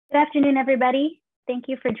Good afternoon, everybody. Thank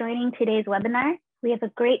you for joining today's webinar. We have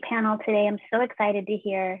a great panel today. I'm so excited to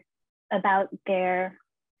hear about their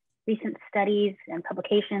recent studies and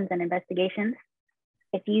publications and investigations.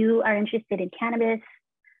 If you are interested in cannabis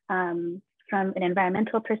from an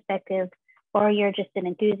environmental perspective, or you're just an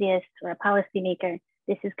enthusiast or a policymaker,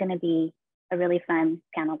 this is going to be a really fun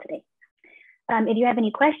panel today. If you have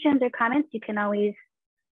any questions or comments, you can always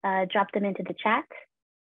drop them into the chat.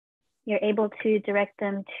 You're able to direct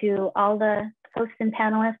them to all the hosts and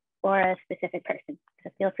panelists or a specific person. So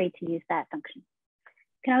feel free to use that function.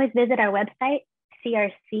 You can always visit our website,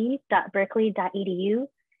 crc.berkeley.edu,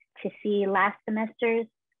 to see last semester's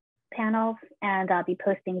panels, and I'll be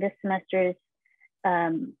posting this semester's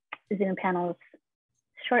Zoom panels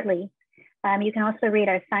shortly. You can also read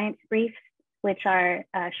our science briefs, which are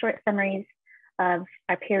short summaries of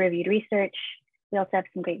our peer-reviewed research. We also have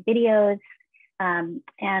some great videos, and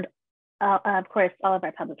of course, all of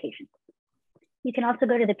our publications. You can also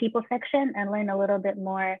go to the people section and learn a little bit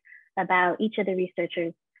more about each of the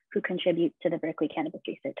researchers who contribute to the Berkeley Cannabis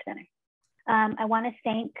Research Center. I want to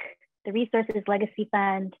thank the Resources Legacy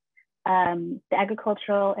Fund, the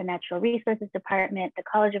Agricultural and Natural Resources Department, the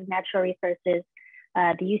College of Natural Resources,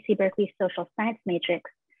 the UC Berkeley Social Science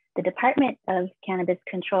Matrix, the Department of Cannabis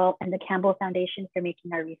Control, and the Campbell Foundation for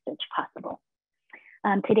making our research possible.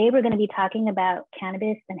 Today, we're going to be talking about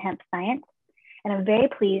cannabis and hemp science, and I'm very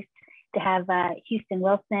pleased to have Houston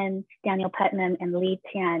Wilson, Daniel Putnam, and Lee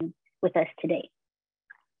Tian with us today.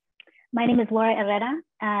 My name is Laura Herrera,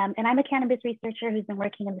 and I'm a cannabis researcher who's been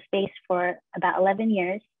working in the space for about 11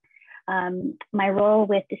 years. My role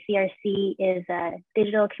with the CRC is a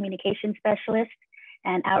digital communication specialist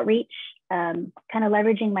and outreach, kind of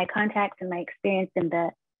leveraging my contacts and my experience in the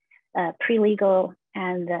pre-legal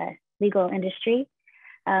and legal industry.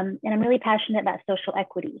 And I'm really passionate about social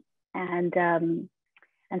equity and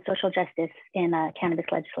social justice in cannabis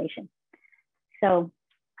legislation. So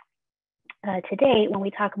today, when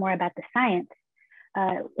we talk more about the science,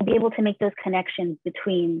 we'll be able to make those connections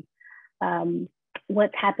between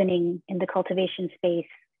what's happening in the cultivation space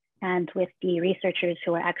and with the researchers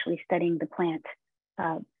who are actually studying the plant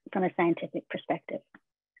from a scientific perspective.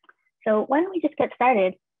 So why don't we just get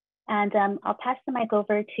started, and I'll pass the mic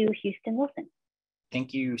over to Houston Wilson.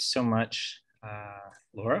 Thank you so much,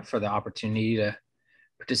 Laura, for the opportunity to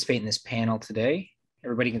participate in this panel today.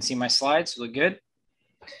 Everybody can see my slides, look good?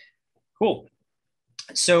 Cool.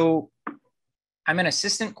 So I'm an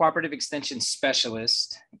assistant cooperative extension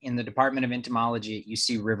specialist in the Department of Entomology at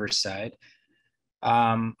UC Riverside.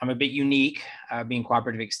 I'm a bit unique being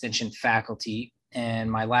cooperative extension faculty, and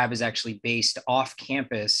my lab is actually based off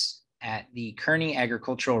campus at the Kearney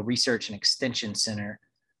Agricultural Research and Extension Center,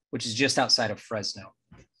 which is just outside of Fresno.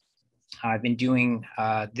 I've been doing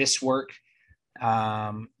this work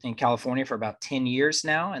in California for about 10 years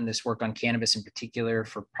now, and this work on cannabis in particular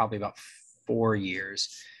for probably about 4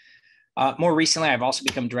 years. More recently, I've also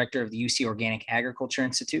become director of the UC Organic Agriculture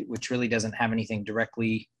Institute, which really doesn't have anything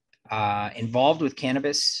directly involved with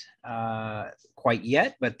cannabis quite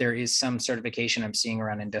yet, but there is some certification I'm seeing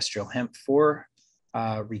around industrial hemp for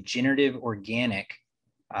regenerative organic,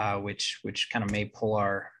 which kind of may pull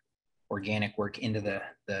our organic work into the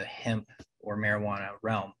hemp or marijuana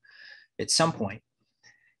realm at some point.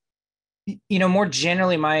 You know, more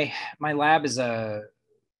generally, my lab is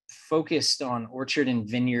focused on orchard and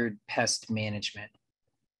vineyard pest management.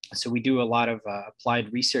 So we do a lot of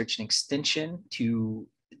applied research and extension to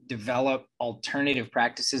develop alternative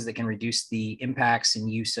practices that can reduce the impacts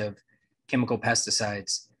and use of chemical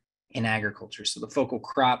pesticides in agriculture. So the focal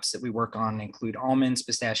crops that we work on include almonds,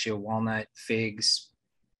 pistachio, walnut, figs,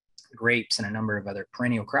 grapes, and a number of other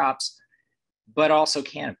perennial crops, but also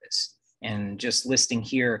cannabis. And just listing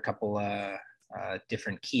here a couple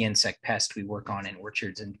different key insect pests we work on in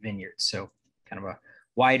orchards and vineyards. So kind of a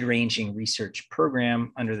wide-ranging research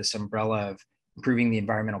program under this umbrella of improving the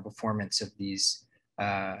environmental performance of these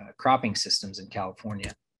cropping systems in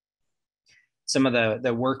California. Some of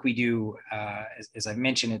the work we do, as I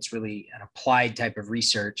mentioned, it's really an applied type of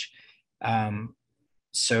research.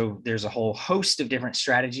 So there's a whole host of different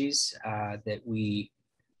strategies that we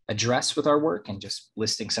address with our work, and just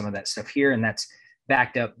listing some of that stuff here. And that's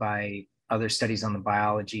backed up by other studies on the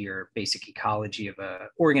biology or basic ecology of an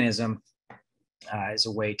organism as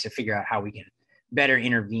a way to figure out how we can better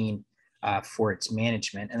intervene for its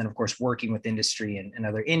management. And then, of course, working with industry and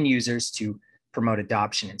other end users to promote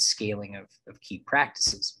adoption and scaling of key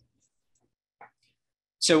practices.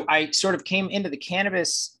 So I sort of came into the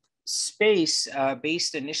cannabis space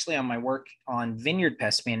based initially on my work on vineyard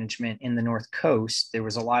pest management in the North Coast. There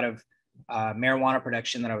was a lot of marijuana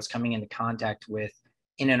production that I was coming into contact with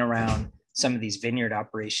in and around some of these vineyard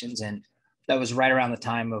operations. And that was right around the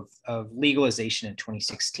time of legalization in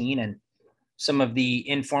 2016. And some of the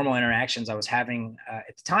informal interactions I was having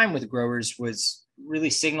at the time with growers was really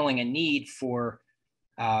signaling a need for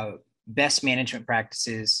best management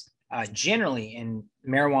practices generally in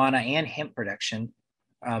marijuana and hemp production,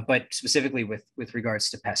 but specifically with regards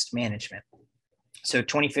to pest management. So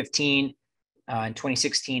 2015 and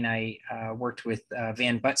 2016, I worked with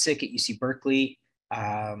Van Butzik at UC Berkeley,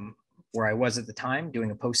 where I was at the time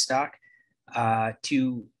doing a postdoc,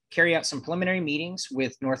 to carry out some preliminary meetings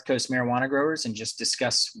with North Coast marijuana growers and just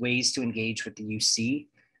discuss ways to engage with the UC.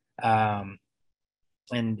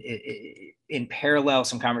 And in parallel,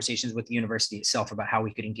 some conversations with the university itself about how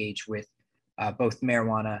we could engage with both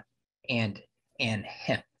marijuana and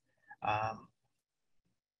hemp.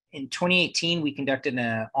 In 2018, we conducted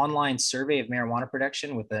an online survey of marijuana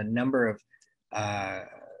production with a number of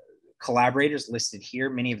collaborators listed here,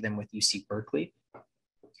 many of them with UC Berkeley.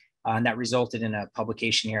 And that resulted in a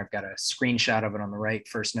publication here. I've got a screenshot of it on the right,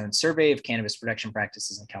 First Known Survey of Cannabis Production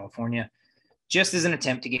Practices in California, just as an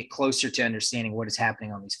attempt to get closer to understanding what is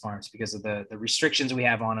happening on these farms, because of the restrictions we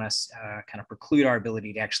have on us kind of preclude our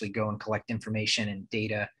ability to actually go and collect information and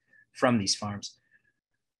data from these farms.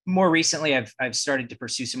 More recently, I've started to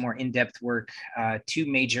pursue some more in-depth work. Two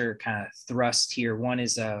major kind of thrusts here. One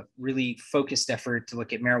is a really focused effort to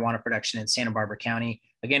look at marijuana production in Santa Barbara County,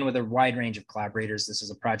 again, with a wide range of collaborators. This is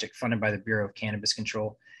a project funded by the Bureau of Cannabis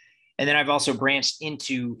Control. And then I've also branched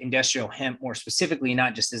into industrial hemp, more specifically,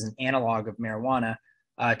 not just as an analog of marijuana,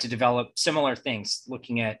 to develop similar things,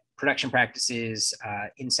 looking at production practices,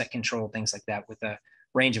 insect control, things like that, with a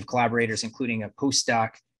range of collaborators, including a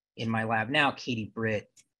postdoc in my lab now, Katie Britt,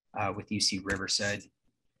 with UC Riverside.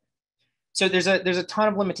 So there's a ton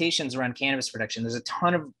of limitations around cannabis production. There's a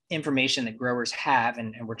ton of information that growers have,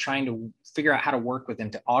 and we're trying to figure out how to work with them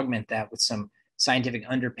to augment that with some scientific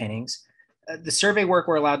underpinnings. The survey work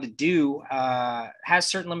we're allowed to do has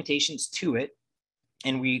certain limitations to it,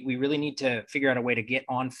 and we really need to figure out a way to get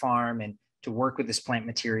on farm and to work with this plant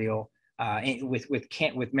material with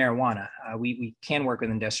marijuana. We can work with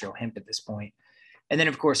industrial hemp at this point. And then,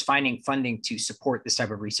 of course, finding funding to support this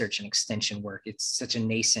type of research and extension work. It's such a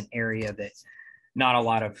nascent area that not a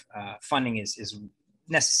lot of funding is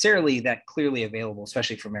necessarily that clearly available,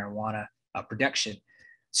 especially for marijuana production.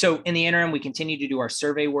 So in the interim, we continue to do our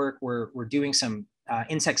survey work. We're doing some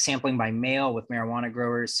insect sampling by mail with marijuana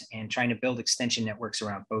growers and trying to build extension networks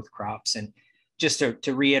around both crops. And just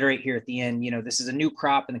to reiterate here at the end, this is a new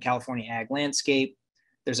crop in the California ag landscape.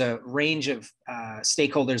 There's a range of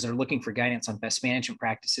stakeholders that are looking for guidance on best management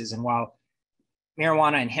practices. And while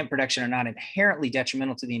marijuana and hemp production are not inherently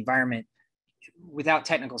detrimental to the environment, without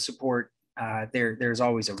technical support, there's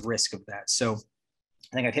always a risk of that. So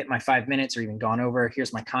I think I've hit my 5 minutes or even gone over.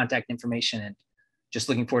 Here's my contact information, and just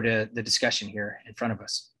looking forward to the discussion here in front of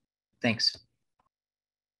us. Thanks.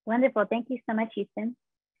 Wonderful. Thank you so much, Houston.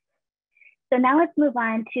 So now let's move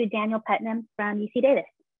on to Daniel Putnam from UC Davis.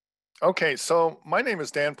 Okay, so my name is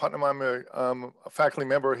Dan Putnam. I'm a faculty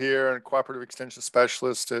member here and cooperative extension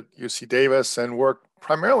specialist at UC Davis, and work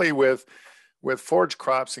primarily with forage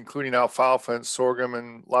crops, including alfalfa and sorghum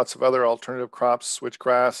and lots of other alternative crops,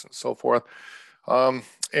 switchgrass and so forth,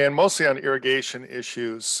 and mostly on irrigation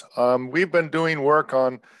issues. We've been doing work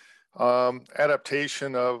on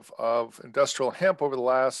adaptation of industrial hemp over the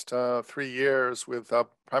last 3 years, with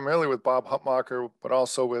primarily with Bob Hupmacher, but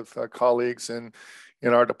also with colleagues in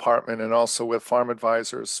our department, and also with farm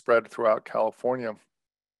advisors spread throughout California.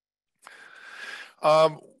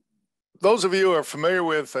 Those of you who are familiar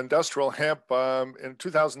with industrial hemp, in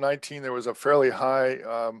 2019, there was a fairly high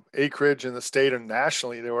acreage in the state, and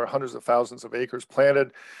nationally, there were hundreds of thousands of acres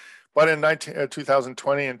planted. But in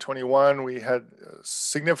 2020 and 21, we had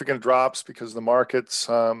significant drops because the markets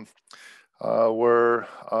were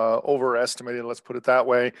overestimated, let's put it that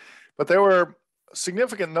way. But there were a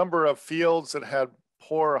significant number of fields that had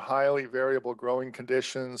poor, highly variable growing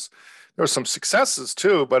conditions. There were some successes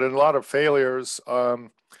too, but a lot of failures, and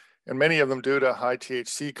many of them due to high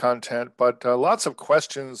THC content, but lots of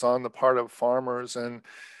questions on the part of farmers and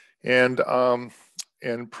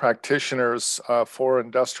practitioners for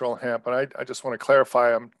industrial hemp. And I just want to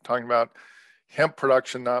clarify, I'm talking about hemp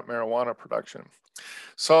production, not marijuana production.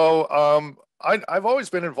 So I've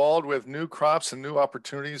always been involved with new crops and new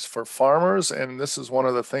opportunities for farmers, and this is one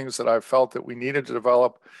of the things that I felt that we needed to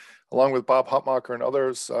develop, along with Bob Hupmacher and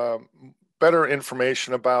others, better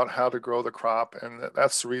information about how to grow the crop, and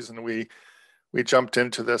that's the reason we jumped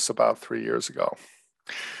into this about 3 years ago.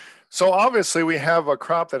 So obviously we have a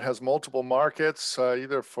crop that has multiple markets,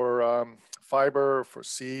 either for fiber, for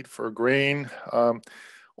seed, for grain,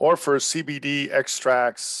 or for CBD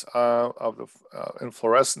extracts of the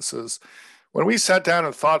inflorescences. When we sat down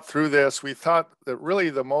and thought through this, we thought that really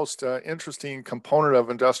the most interesting component of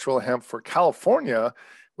industrial hemp for California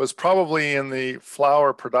was probably in the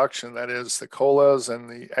flower production, that is the colas and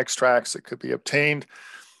the extracts that could be obtained.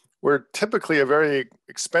 We're typically a very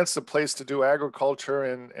expensive place to do agriculture,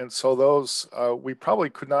 and so those, we probably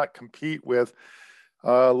could not compete with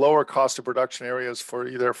lower cost of production areas for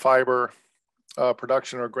either fiber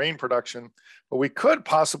production or grain production, but we could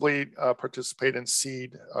possibly participate in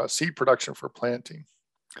seed production for planting.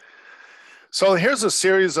 So here's a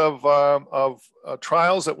series of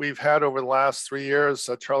trials that we've had over the last 3 years.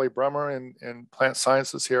 Charlie Brummer in plant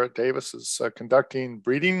sciences here at Davis is conducting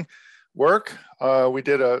breeding work. We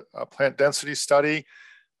did a plant density study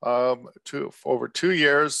for over 2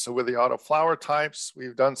 years with the autoflower types.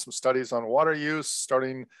 We've done some studies on water use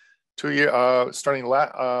starting 2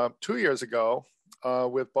 years ago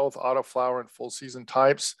with both autoflower and full season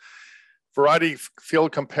types. Variety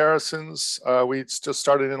field comparisons, we just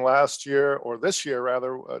started in last year, or this year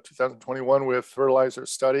rather, 2021 with fertilizer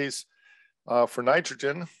studies for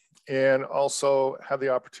nitrogen, and also had the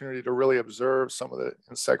opportunity to really observe some of the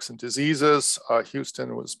insects and diseases.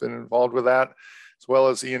 Houston has been involved with that, as well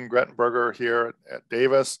as Ian Grettenberger here at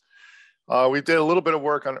Davis. We did a little bit of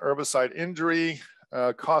work on herbicide injury,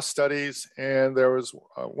 cost studies, and there was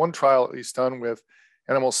one trial at least done with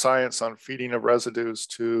animal science on feeding of residues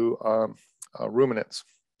to ruminants.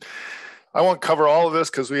 I won't cover all of this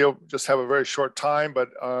because we just have a very short time, but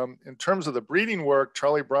in terms of the breeding work,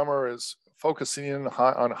 Charlie Brummer is focusing in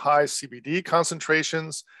on high CBD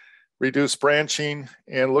concentrations, reduced branching,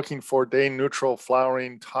 and looking for day neutral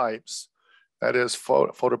flowering types, that is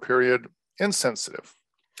photoperiod insensitive.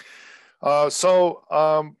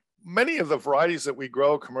 Many of the varieties that we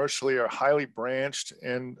grow commercially are highly branched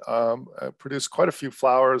and produce quite a few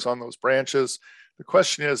flowers on those branches. The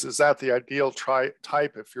question is that the ideal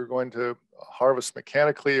type if you're going to harvest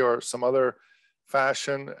mechanically or some other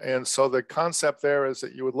fashion? And so the concept there is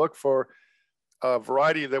that you would look for a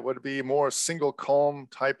variety that would be more single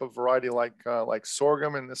culm type of variety like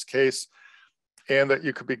sorghum in this case, and that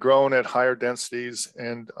you could be grown at higher densities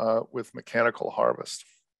and with mechanical harvest.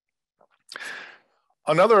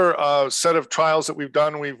 Another set of trials that we've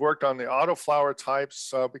done, we've worked on the autoflower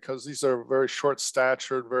types because these are very short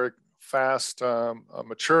statured, very fast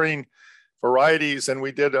maturing varieties. And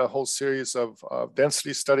we did a whole series of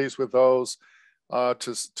density studies with those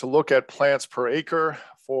to look at plants per acre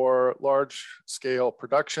for large scale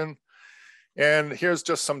production. And here's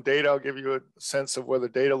just some data. I'll give you a sense of what the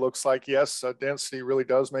data looks like. Yes, density really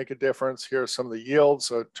does make a difference. Here are some of the yields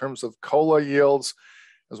in terms of cola yields,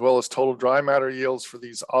 as well as total dry matter yields for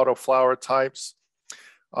these autoflower types.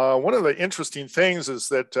 One of the interesting things is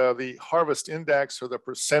that the harvest index, or the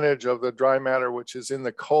percentage of the dry matter which is in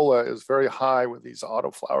the cola, is very high with these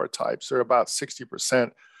autoflower types. Or about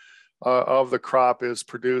 60% of the crop is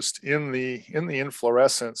produced in the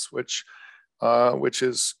inflorescence, which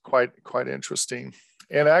is quite interesting.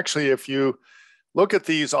 And actually, if you look at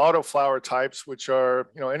these autoflower types, which are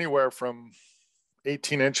anywhere from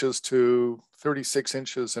 18 inches to 36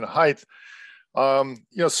 inches in height,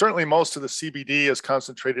 certainly most of the CBD is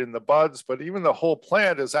concentrated in the buds, but even the whole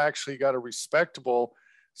plant has actually got a respectable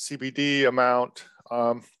CBD amount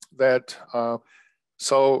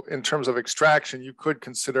so in terms of extraction, you could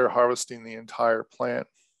consider harvesting the entire plant.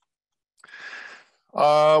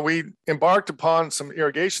 We embarked upon some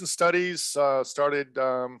irrigation studies, started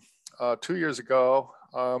 2 years ago.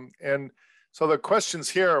 And so the questions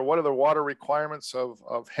here are, what are the water requirements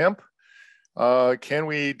of hemp? Can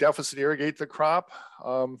we deficit irrigate the crop?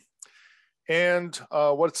 And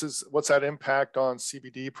what's that impact on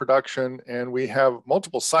CBD production? And we have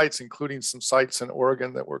multiple sites, including some sites in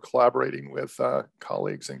Oregon that we're collaborating with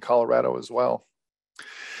colleagues in Colorado as well.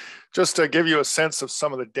 Just to give you a sense of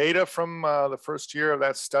some of the data from the first year of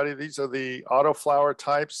that study, these are the autoflower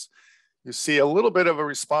types. You see a little bit of a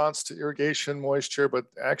response to irrigation moisture, but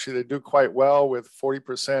actually they do quite well with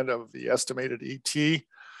 40% of the estimated ET.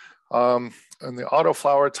 And the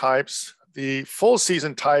autoflower types, the full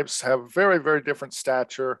season types have very, very different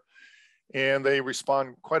stature, and they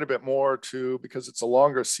respond quite a bit more because it's a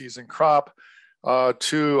longer season crop,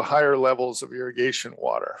 to higher levels of irrigation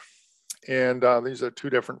water. And these are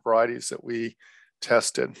two different varieties that we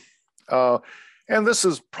tested. And this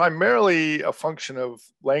is primarily a function of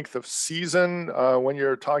length of season. When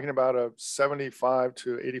you're talking about a 75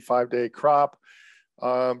 to 85 day crop,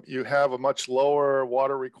 you have a much lower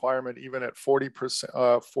water requirement, even at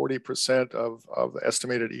 40% of the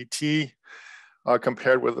estimated ET.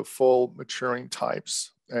 compared with the full maturing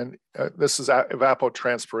types. And this is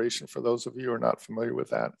evapotranspiration for those of you who are not familiar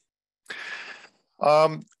with that.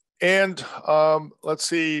 Let's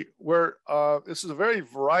see, this is a very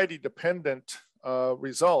variety dependent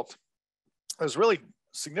result. There's really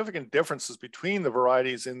significant differences between the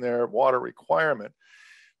varieties in their water requirement.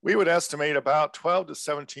 We would estimate about 12 to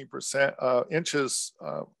 17% inches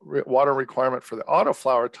water requirement for the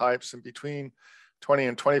autoflower types and between 20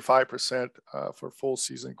 and 25% for full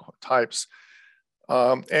season types.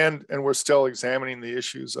 And we're still examining the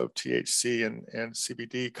issues of THC and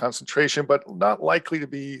CBD concentration, but not likely to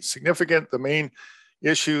be significant. The main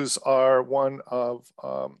issues are one of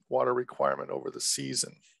water requirement over the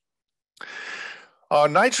season.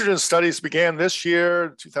 Nitrogen studies began this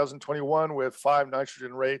year, 2021, with 5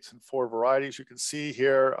 nitrogen rates and 4 varieties. You can see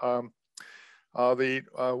here,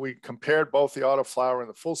 we compared both the autoflower and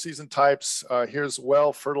the full season types. Here's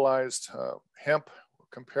well-fertilized hemp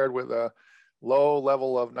compared with a low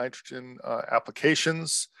level of nitrogen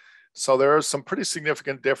applications. So there are some pretty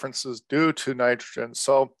significant differences due to nitrogen.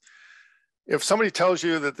 So if somebody tells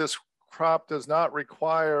you that this crop does not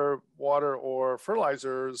require water or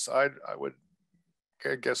fertilizers, I would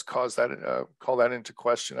call that into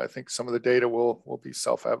question. I think some of the data will be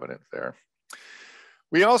self-evident there.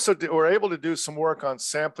 We also were able to do some work on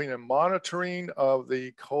sampling and monitoring of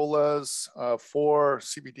the colas for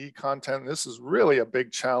CBD content. This is really a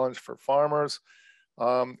big challenge for farmers.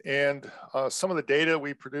 Some of the data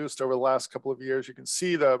we produced over the last couple of years, you can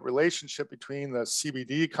see the relationship between the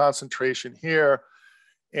CBD concentration here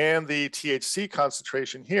and the THC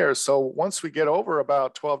concentration here. So once we get over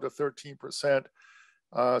about 12 to 13%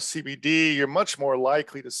 CBD, you're much more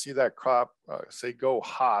likely to see that crop, say, go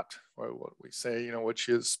hot, or what we say, which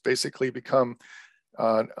is basically become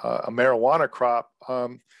a marijuana crop,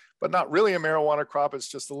 but not really a marijuana crop. It's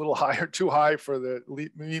just a little higher, too high for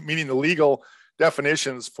meeting the legal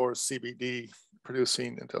definitions for CBD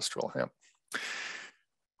producing industrial hemp.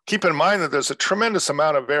 Keep in mind that there's a tremendous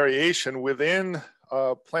amount of variation within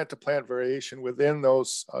plant-to-plant variation within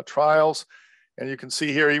those trials. And you can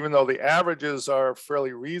see here, even though the averages are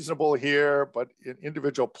fairly reasonable here, but in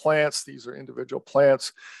individual plants, these are individual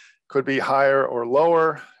plants, could be higher or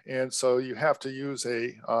lower. And so you have to use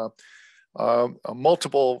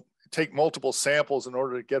take multiple samples in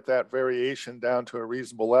order to get that variation down to a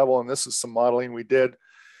reasonable level. And this is some modeling we did.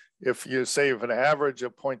 If you save an average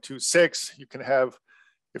of 0.26, you can have,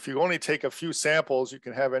 if you only take a few samples, you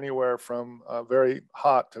can have anywhere from very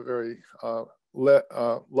hot to very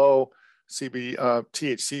low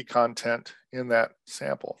THC content in that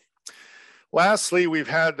sample. Lastly, we've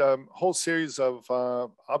had a whole series of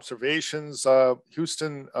observations.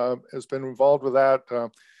 Houston has been involved with that,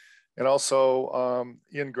 and also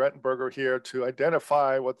Ian Grettenberger here to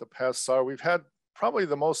identify what the pests are. We've had probably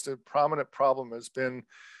the most prominent problem has been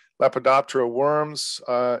Lepidoptera worms,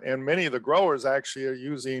 and many of the growers actually are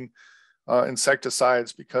using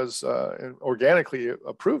insecticides because organically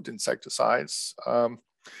approved insecticides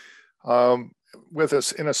with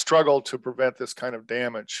us in a struggle to prevent this kind of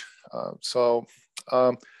damage. So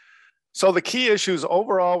the key issues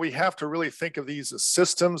overall, we have to really think of these as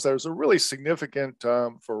systems. There's a really significant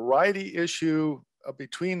variety issue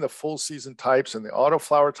between the full season types and the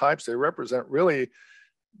autoflower types. They represent really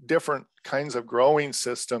different kinds of growing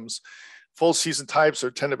systems. Full season types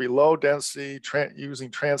tend to be low density, using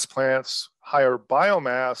transplants, higher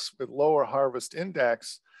biomass with lower harvest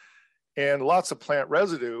index, and lots of plant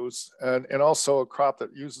residues, and also a crop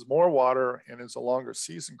that uses more water and is a longer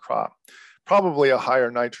season crop, probably a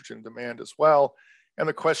higher nitrogen demand as well. And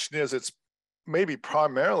the question is, it's maybe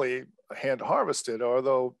primarily hand harvested,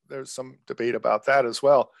 although there's some debate about that as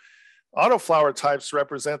well. Autoflower types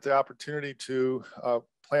represent the opportunity to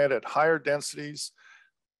plant at higher densities,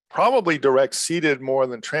 probably direct seeded more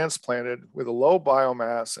than transplanted, with a low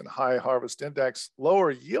biomass and high harvest index,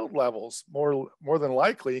 lower yield levels more than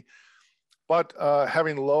likely, but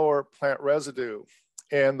having lower plant residue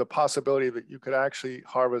and the possibility that you could actually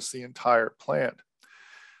harvest the entire plant.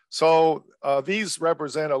 So these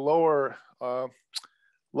represent a lower,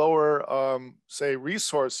 say,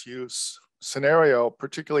 resource use scenario,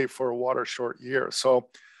 particularly for a water short year. So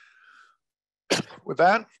with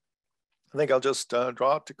that, I think I'll just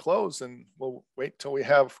draw it to close, and we'll wait till we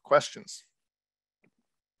have questions.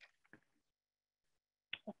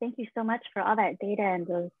 Well, thank you so much for all that data and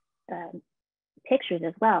those pictures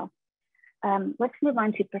as well. Let's move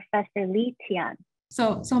on to Professor Tian.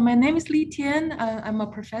 So my name is Tian. I'm a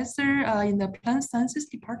professor in the plant sciences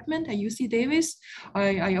department at UC Davis.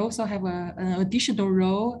 I also have an additional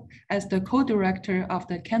role as the co-director of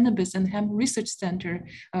the Cannabis and Hemp Research Center,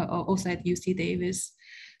 also at UC Davis.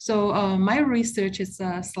 So my research is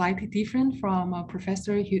slightly different from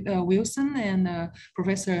Professor Wilson and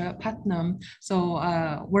Professor Putnam.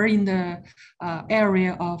 So we're in the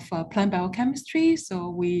area of plant biochemistry. So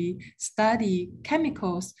we study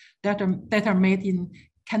chemicals that are made in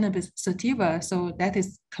cannabis sativa. So that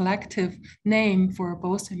is collective name for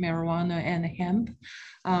both marijuana and hemp.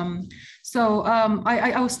 I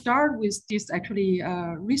will start with this actually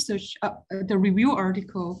research, the review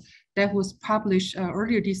article that was published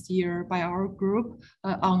earlier this year by our group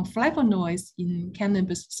on flavonoids in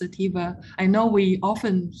cannabis sativa. I know we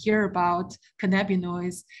often hear about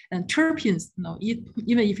cannabinoids and terpenes. You know,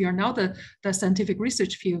 even if you're not the scientific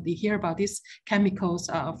research field, you hear about these chemicals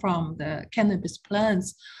from the cannabis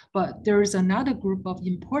plants. But there is another group of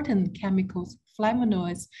important chemicals,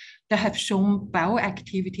 flavonoids, that have shown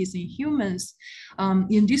bioactivities in humans.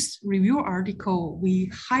 In this review article, we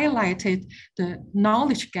highlighted the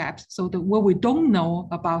knowledge gaps, so what we don't know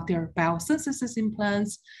about their biosynthesis in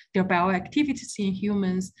plants, their bioactivities in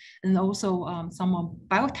humans, and also some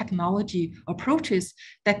biotechnology approaches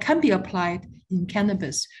that can be applied in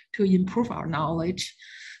cannabis to improve our knowledge.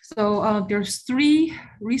 So there's 3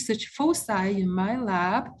 research foci in my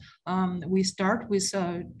lab. We start with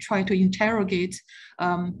try to interrogate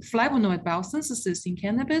flavonoid biosynthesis in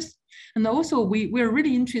cannabis. And also we're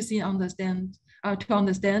really interested in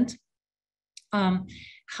understand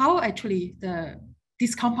how actually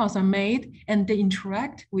these compounds are made and they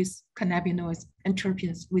interact with cannabinoids and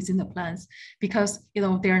terpenes within the plants, because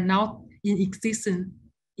they are not in existence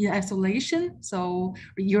in isolation. So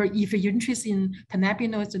if you're interested in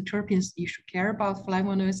cannabinoids and terpenes, you should care about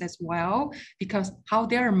flavonoids as well, because how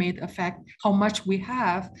they are made affect how much we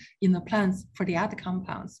have in the plants for the other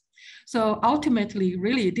compounds. So ultimately,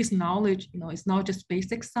 really, this knowledge, it's not just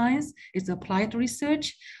basic science, it's applied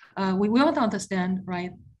research. We want to understand,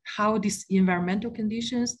 right, how these environmental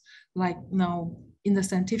conditions, like, in the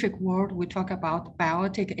scientific world, we talk about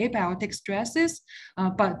biotic, abiotic stresses,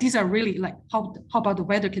 but these are really like, how about the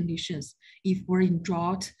weather conditions? If we're in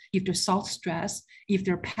drought, if there's salt stress, if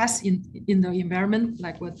there are pests in the environment,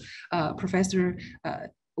 like what Professor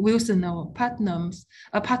Wilson or Putnam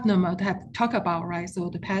have talked about, right?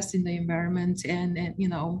 So the pests in the environment and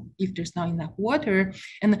if there's not enough water,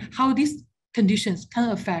 and how these conditions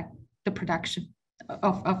can affect the production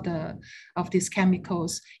of these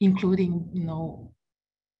chemicals, including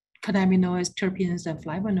cannabinoids, terpenes, and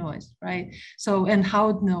flavonoids, right? So, and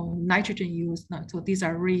how nitrogen use. So these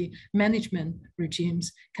are really management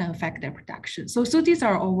regimes can affect their production. So these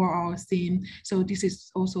are overall theme. So this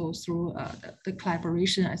is also through the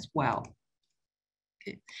collaboration as well.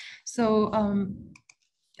 Okay, so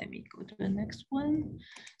let me go to the next one.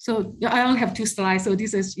 So I only have 2 slides, so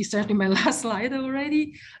this is essentially my last slide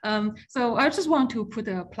already. So I just want to put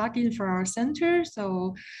a plug-in for our center.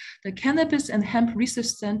 So the Cannabis and Hemp Research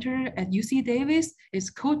Center at UC Davis is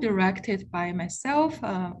co-directed by myself.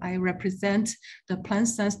 I represent the plant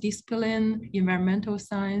science discipline, environmental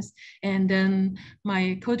science, and then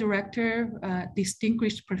my co-director,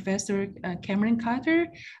 distinguished Professor Cameron Carter.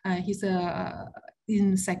 He's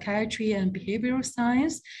in psychiatry and behavioral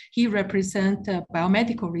science. He represents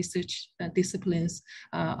biomedical research disciplines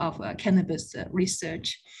of cannabis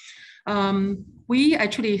research. We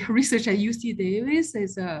actually research at UC Davis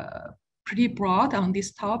is pretty broad on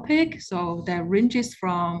this topic. So that ranges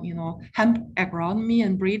from, hemp agronomy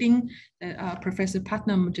and breeding that Professor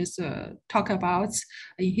Putnam just talked about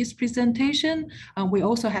in his presentation. We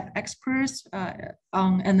also have experts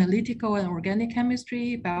on analytical and organic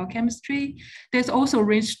chemistry, biochemistry. There's also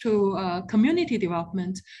range to community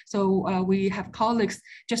development. So we have colleagues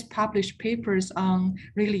just published papers on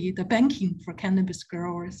really the banking for cannabis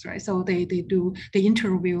growers, right? So they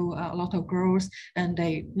interview a lot of growers, and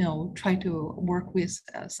they try to work with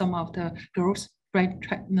some of the growers, right?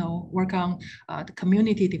 Work on the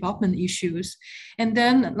community development issues. And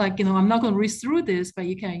then, I'm not going to read through this, but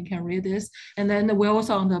you can read this. And then we're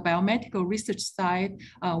also on the biomedical research side.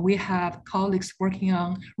 We have colleagues working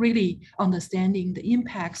on really understanding the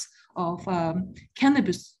impacts of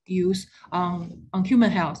cannabis use on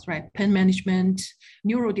human health, right? Pain management,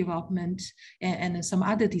 neurodevelopment, and some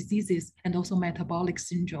other diseases, and also metabolic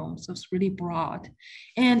syndrome. So it's really broad.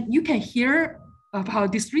 And you can hear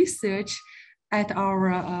about this research at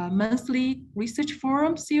our monthly research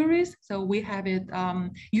forum series. So we have it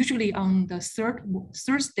usually on the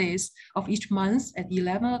Thursdays of each month at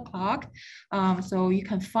 11 o'clock. So you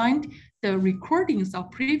can find the recordings of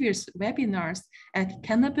previous webinars at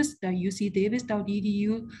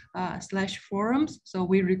cannabis.ucdavis.edu/forums. So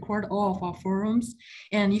we record all of our forums,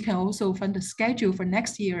 and you can also find the schedule for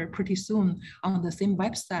next year pretty soon on the same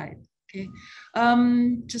website. Okay.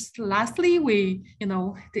 Just lastly,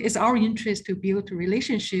 it's our interest to build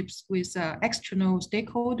relationships with external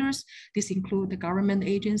stakeholders. This include the government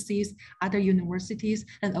agencies, other universities,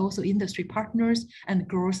 and also industry partners and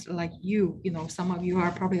growers like you. Some of you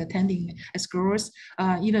are probably attending as growers.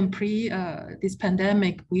 Even pre this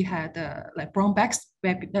pandemic, we had like brown bags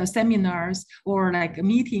seminars or like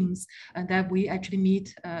meetings that we actually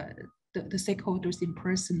meet the stakeholders in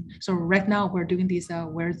person. So right now we're doing these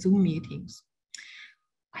weird Zoom meetings.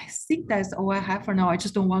 I think that's all I have for now. I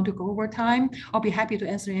just don't want to go over time. I'll be happy to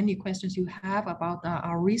answer any questions you have about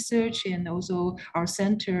our research and also our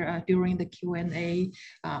center during the Q&A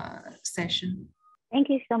session. Thank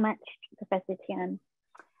you so much, Professor Tian.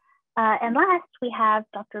 And last, we have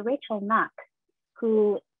Dr. Rachel Knox,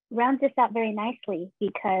 who rounds this out very nicely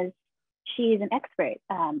because she is an expert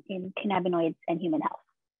in cannabinoids and human health.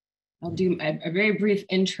 I'll do a very brief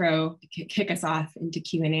intro to kick us off into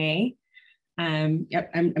Q&A.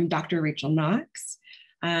 Yep, I'm Dr. Rachel Knox.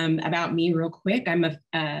 About me real quick, I'm a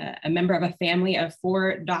member of a family of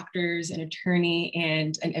 4 doctors, an attorney,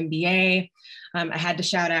 and an MBA. I had to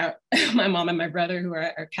shout out my mom and my brother who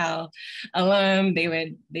are Cal alum.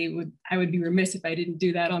 I would be remiss if I didn't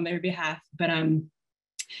do that on their behalf. But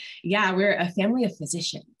yeah, we're a family of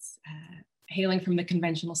physicians hailing from the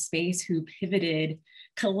conventional space who pivoted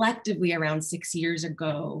collectively around 6 years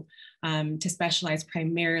ago to specialize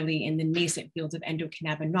primarily in the nascent fields of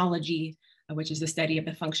endocannabinology, which is the study of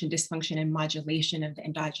the function, dysfunction, and modulation of the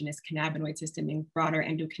endogenous cannabinoid system in broader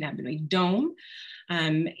endocannabinoid dome,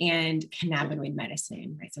 and cannabinoid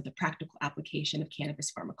medicine, right? So the practical application of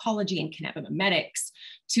cannabis pharmacology and cannabimimetics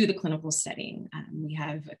to the clinical setting. We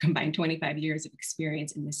have a combined 25 years of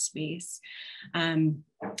experience in this space.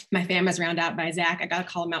 My family's rounded out by Zach. I gotta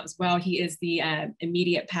call him out as well. He is the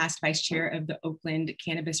immediate past vice chair of the Oakland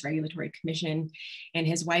Cannabis Regulatory Commission, and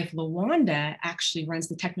his wife, LaWanda, actually runs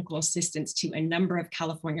the technical assistance to a number of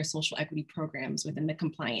California social equity programs within the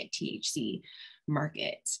compliant THC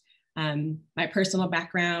market. My personal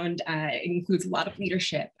background includes a lot of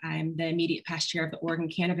leadership. I'm the immediate past chair of the Oregon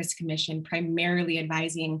Cannabis Commission, primarily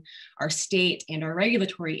advising our state and our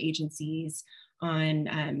regulatory agencies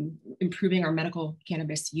on improving our medical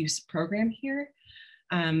cannabis use program here.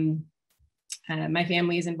 My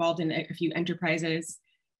family is involved in a few enterprises.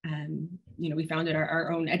 We founded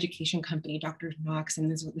our own education company, Dr. Knox, and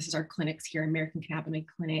this is our clinics here, American Cannabinoid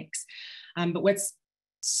Clinics. But what's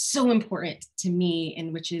so important to me,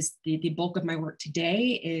 and which is the bulk of my work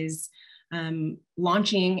today, is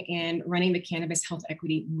launching and running the cannabis health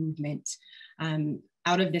equity movement.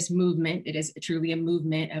 Out of this movement, it is truly a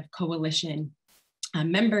movement of coalition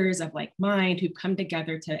members of like mind who've come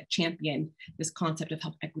together to champion this concept of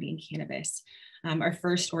health equity in cannabis. Our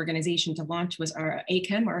first organization to launch was our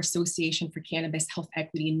ACHEM, our Association for Cannabis Health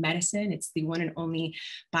Equity in Medicine. It's the one and only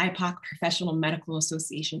BIPOC professional medical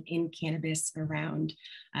association in cannabis around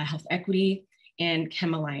health equity. And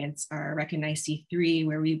Chem Alliance, our recognized C3,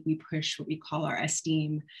 where we push what we call our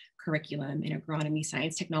STEAM curriculum in agronomy,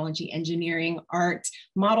 science, technology, engineering, art,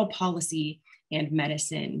 model policy, and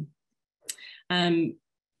medicine. I'm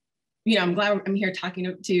glad I'm here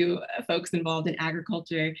talking to folks involved in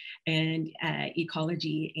agriculture and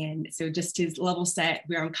ecology. And so just to level set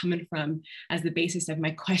where I'm coming from as the basis of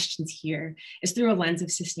my questions here is through a lens of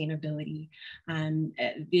sustainability.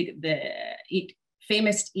 The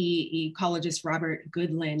famous ecologist Robert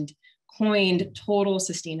Goodland coined total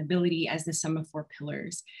sustainability as the sum of 4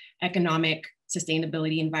 pillars: economic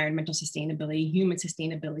sustainability, environmental sustainability, human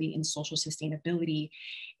sustainability, and social sustainability,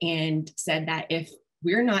 and said that if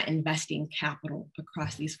we're not investing capital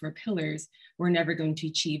across these 4 pillars, we're never going to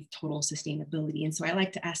achieve total sustainability. And so I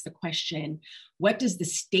like to ask the question, what does the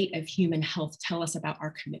state of human health tell us about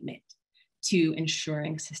our commitment to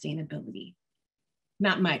ensuring sustainability?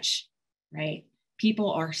 Not much, right?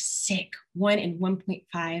 People are sick. 1 in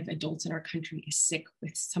 1.5 adults in our country is sick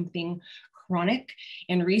with something chronic.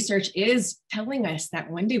 And research is telling us that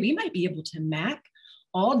one day we might be able to map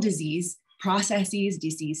all disease processes,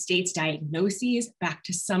 disease states, diagnoses back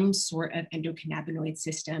to some sort of endocannabinoid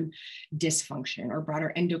system dysfunction or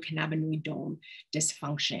broader endocannabinoid dome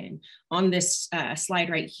dysfunction. On this slide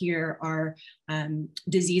right here are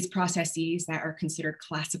disease processes that are considered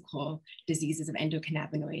classical diseases of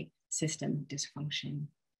endocannabinoid system dysfunction.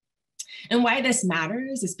 And why this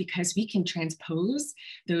matters is because we can transpose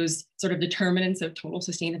those sort of determinants of total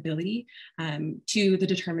sustainability to the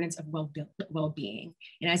determinants of well-being.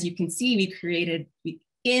 And as you can see,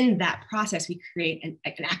 in that process, we create an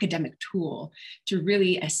academic tool to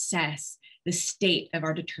really assess the state of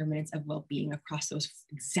our determinants of well-being across those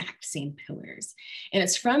exact same pillars. And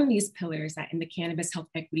it's from these pillars that in the cannabis health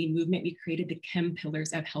equity movement, we created the Chem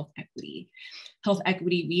pillars of health equity. Health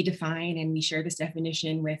equity, we define, and we share this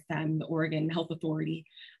definition with the Oregon Health Authority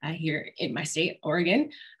here in my state, Oregon,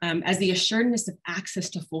 as the assuredness of access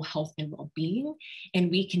to full health and well-being. And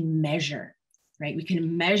we can measure, right? We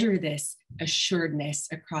can measure this assuredness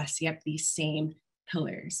across, these same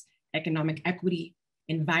pillars: economic equity,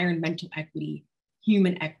 environmental equity,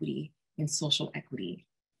 human equity, and social equity.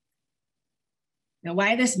 Now,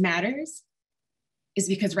 why this matters is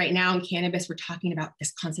because right now in cannabis, we're talking about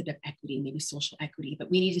this concept of equity, maybe social equity,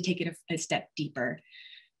 but we need to take it a step deeper.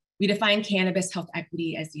 We define cannabis health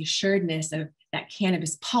equity as the assuredness of that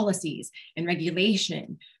cannabis policies and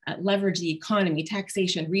regulation leverage the economy,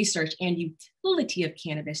 taxation, research, and utility of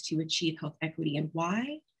cannabis to achieve health equity. And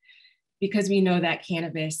why? Because we know that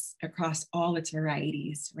cannabis across all its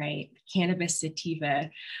varieties, right? Cannabis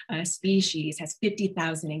sativa species has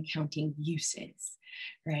 50,000 and counting uses,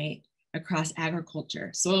 right? Across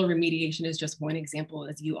agriculture. Soil remediation is just one example,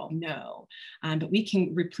 as you all know, but we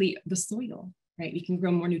can replete the soil, right? We can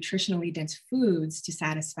grow more nutritionally dense foods to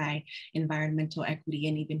satisfy environmental equity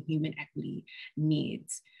and even human equity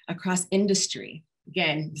needs. Across industry,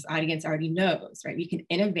 again, this audience already knows, right? We can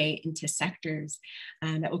innovate into sectors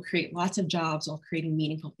that will create lots of jobs while creating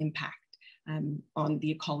meaningful impact on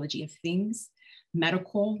the ecology of things.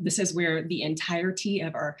 Medical, this is where the entirety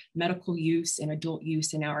of our medical use and adult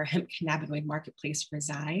use in our hemp cannabinoid marketplace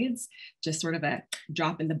resides, just sort of a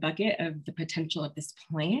drop in the bucket of the potential of this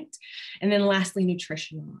plant. And then lastly,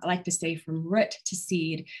 nutritional. I like to say from root to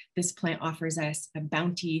seed, this plant offers us a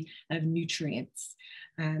bounty of nutrients.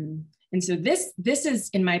 And so this is,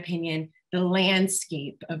 in my opinion, the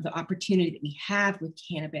landscape of the opportunity that we have with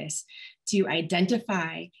cannabis to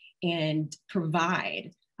identify and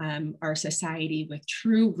provide our society with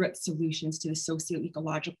true root solutions to the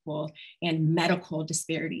socio-ecological and medical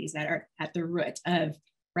disparities that are at the root of,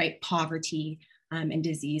 right, poverty and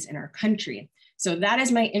disease in our country. So that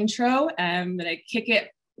is my intro. I'm gonna kick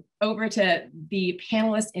it over to the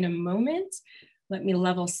panelists in a moment. Let me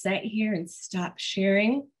level set here and stop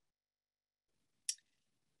sharing.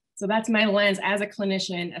 So that's my lens as a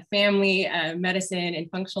clinician, a family medicine and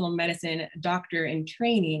functional medicine doctor in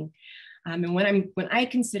training. And when I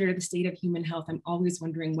consider the state of human health, I'm always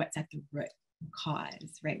wondering what's at the root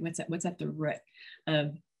cause, right? What's at the root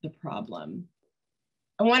of the problem?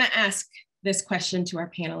 I want to ask this question to our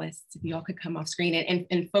panelists, if you all could come off screen,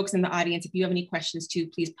 and folks in the audience, if you have any questions too,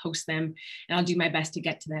 please post them, and I'll do my best to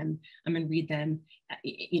get to them and read them,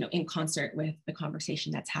 in concert with the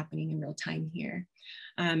conversation that's happening in real time here.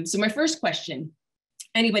 So my first question,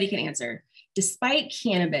 anybody can answer. Despite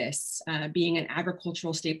cannabis being an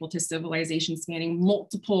agricultural staple to civilization spanning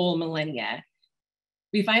multiple millennia,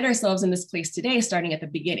 we find ourselves in this place today, starting at the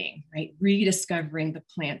beginning, right? Rediscovering the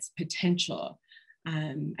plant's potential.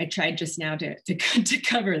 I tried just now to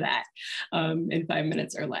cover that in 5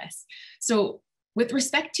 minutes or less. So with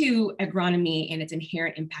respect to agronomy and its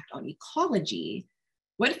inherent impact on ecology,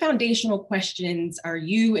 what foundational questions are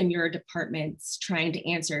you and your departments trying to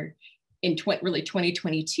answer in really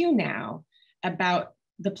 2022 now about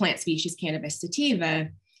the plant species Cannabis sativa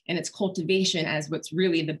and its cultivation as what's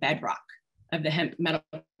really the bedrock of the hemp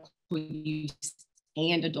medical use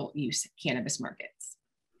and adult use cannabis markets?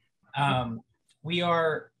 We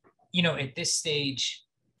are, at this stage,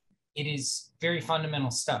 it is very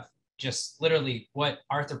fundamental stuff. Just literally, what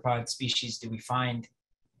arthropod species do we find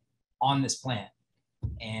on this plant?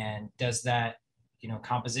 And does that,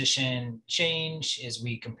 composition change as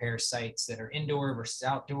we compare sites that are indoor versus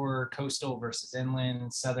outdoor, coastal versus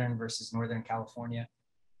inland, southern versus northern California?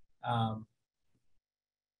 And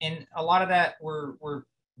a lot of that we're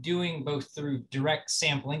doing both through direct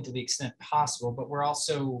sampling to the extent possible, but we're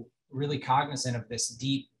also really cognizant of this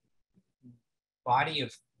deep body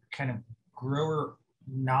of kind of grower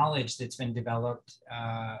knowledge that's been developed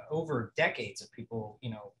over decades of people,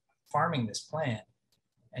 farming this plant.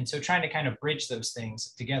 And so trying to kind of bridge those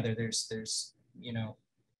things together, there's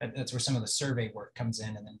that's where some of the survey work comes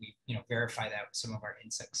in, and then we, verify that with some of our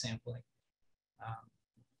insect sampling.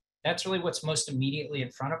 That's really what's most immediately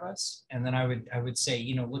in front of us. And then I would say,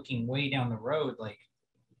 looking way down the road, like,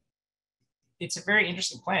 it's a very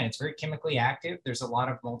interesting plant. It's very chemically active. There's a lot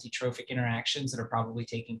of multi-trophic interactions that are probably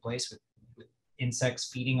taking place with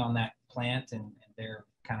insects feeding on that plant and their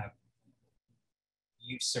kind of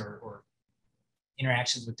use or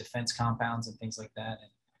interactions with defense compounds and things like that.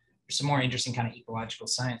 And there's some more interesting kind of ecological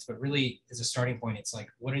science, but really as a starting point, it's like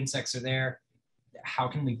what insects are there? How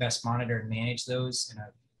can we best monitor and manage those in a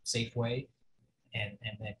safe way? And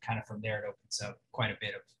then kind of from there, it opens up quite a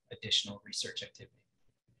bit of additional research activity.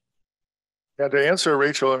 Yeah, to answer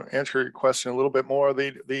your question a little bit more,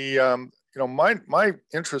 my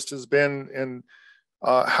interest has been in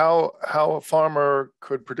how a farmer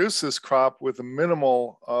could produce this crop with a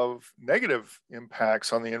minimal of negative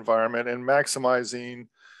impacts on the environment and maximizing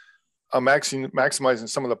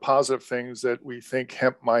some of the positive things that we think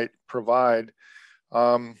hemp might provide.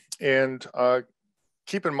 And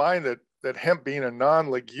keep in mind that hemp being a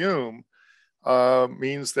non-legume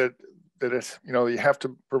means that it, you have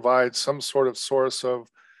to provide some sort of source of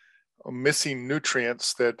missing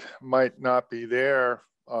nutrients that might not be there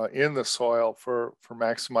in the soil for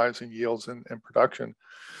maximizing yields and production.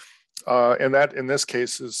 And that in this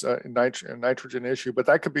case is a nitrogen issue, but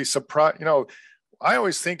that could be I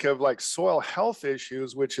always think of like soil health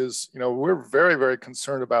issues, which is, we're very, very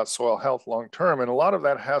concerned about soil health long-term. And a lot of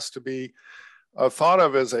that has to be thought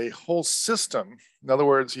of as a whole system. In other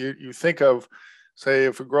words, you think of, say,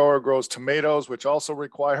 if a grower grows tomatoes, which also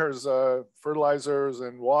requires fertilizers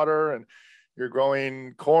and water, and you're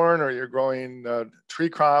growing corn or you're growing tree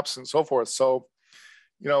crops and so forth. So,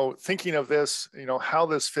 thinking of this, how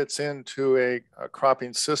this fits into a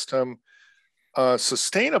cropping system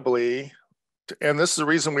sustainably. And this is the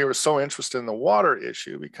reason we were so interested in the water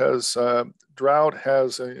issue, because drought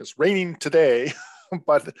it's raining today,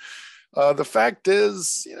 but the fact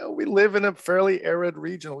is, we live in a fairly arid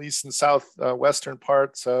region, at least in southwestern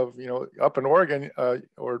parts of, up in Oregon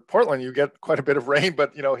or Portland, you get quite a bit of rain,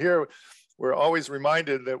 but, here we're always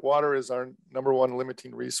reminded that water is our number one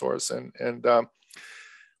limiting resource. And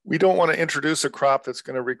we don't want to introduce a crop that's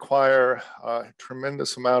going to require a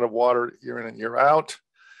tremendous amount of water year in and year out.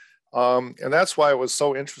 And that's why it was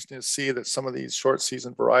so interesting to see that some of these short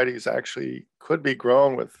season varieties actually could be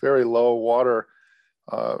grown with very low water,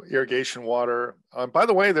 irrigation water. By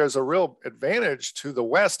the way, there's a real advantage to the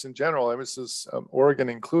West in general. I mean, this is Oregon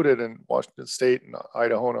included, and Washington State and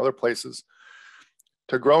Idaho and other places,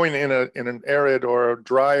 to growing in an arid or a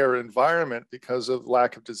drier environment because of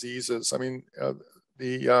lack of diseases. I mean,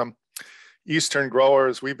 the Eastern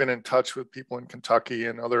growers, we've been in touch with people in Kentucky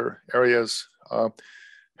and other areas,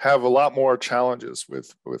 have a lot more challenges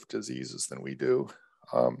with diseases than we do.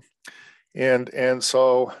 And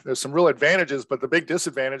so there's some real advantages, but the big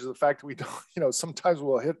disadvantage is the fact that we don't, sometimes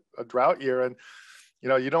we'll hit a drought year and,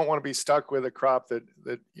 you don't want to be stuck with a crop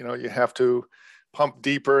that you have to pump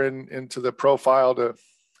deeper into the profile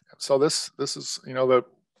so this is,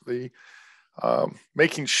 the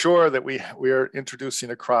making sure that we are introducing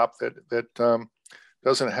a crop that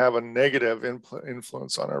doesn't have a negative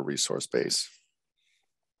influence on our resource base.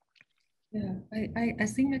 Yeah, I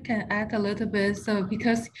think I can add a little bit. So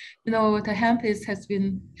because, the hemp has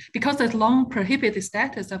been, because of the long prohibited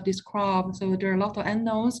status of this crop, so there are a lot of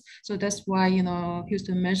unknowns. So that's why,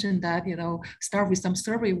 Houston mentioned that, start with some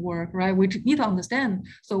survey work, right? We need to understand,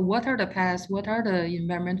 so what are the pests, what are the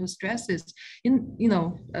environmental stresses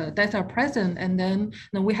that are present? And then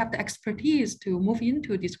we have the expertise to move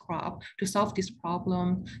into this crop to solve this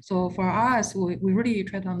problem. So for us, we really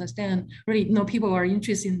try to understand, really, people are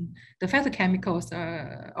interested in the phytochemicals,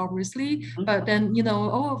 obviously, but then,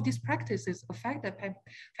 all of these practices affect the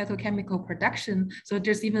phytochemical production. So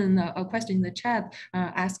there's even a question in the chat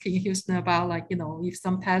asking Houston about, if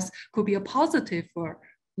some pests could be a positive for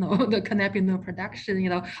the cannabinoid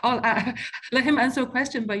production. I'll let him answer a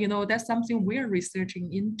question, but that's something we're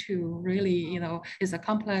researching into. Really, it's a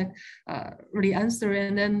complex really answer.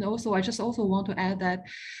 And then also, I just also want to add that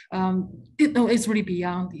it's really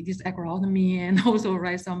beyond this agronomy and also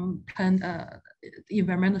some plant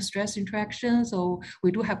environmental stress interaction. So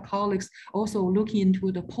we do have colleagues also looking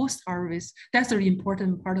into the post-harvest. That's a really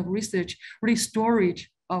important part of research, really storage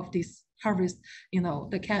of this harvest,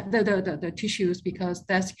 the tissues, because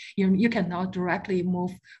that's, you cannot directly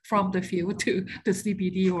move from the field to the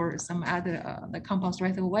CBD or some other the compounds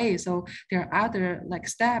right away. So there are other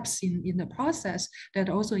steps in the process that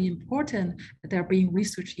are also important that they're being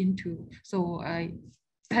researched into. So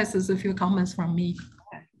that's just a few comments from me.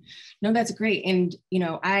 No, that's great. And,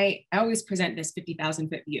 I always present this 50,000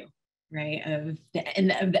 foot view, right, of the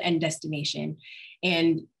end destination.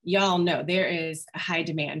 And y'all know there is a high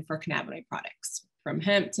demand for cannabinoid products, from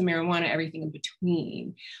hemp to marijuana, everything in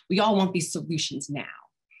between. We all want these solutions now,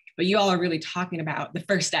 but you all are really talking about the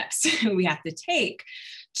first steps we have to take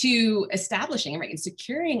to establishing, right, and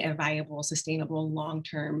securing a viable, sustainable,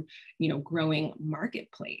 long-term, growing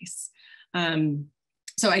marketplace.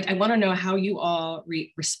 So I want to know how you all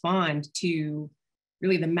respond to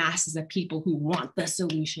really the masses of people who want the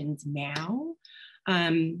solutions now,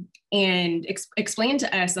 and explain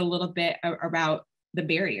to us a little bit about the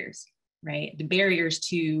barriers, right? The barriers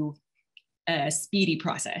to a speedy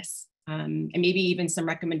process, and maybe even some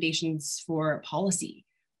recommendations for policy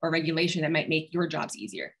or regulation that might make your jobs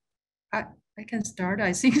easier. I can start.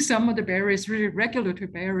 I think some of the barriers, really regulatory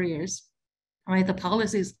barriers, right? The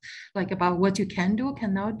policies like about what you can do,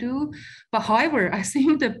 cannot do. But however, I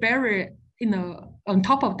think the barrier, on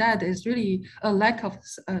top of that is really a lack of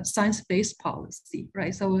science-based policy,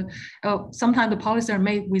 right? So sometimes the policies are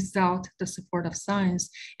made without the support of science,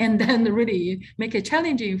 and then really make it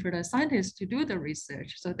challenging for the scientists to do the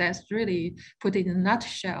research. So that's really put it in a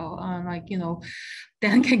nutshell.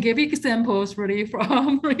 Dan can give examples really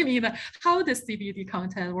from really how the CBD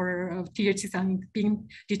content or THC being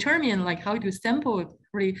determined, like how to sample.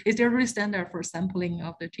 Really, is there really standard for sampling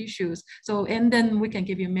of the tissues? So, and then we can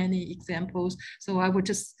give you many examples. So I would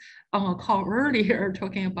just on a call earlier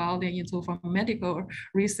talking about so from medical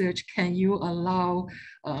research, can you allow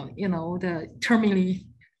the terminally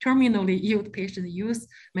ill patients use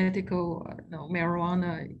medical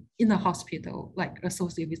marijuana in the hospital, like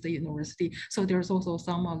associated with the university. So there's also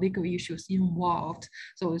some legal issues involved.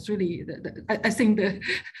 So it's really, I think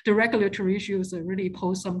the regulatory issues really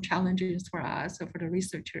pose some challenges for us, for the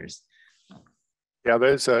researchers. Yeah,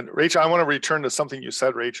 there's Rachel, I want to return to something you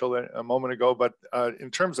said, Rachel, a moment ago, but in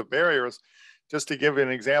terms of barriers, just to give you an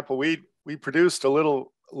example, we produced a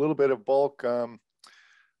little bit of bulk,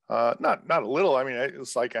 not a little, I mean,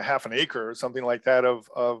 it's like a half an acre or something like that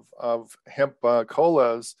of hemp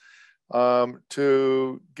colas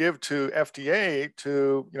to give to FDA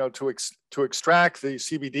to extract the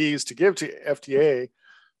CBDs, to give to FDA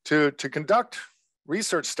to conduct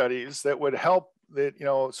research studies that would help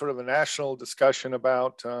sort of a national discussion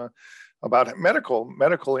about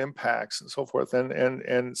medical impacts and so forth.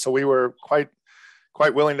 And so we were quite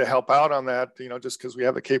willing to help out on that, just because we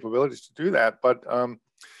have the capabilities to do that. But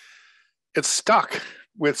it's stuck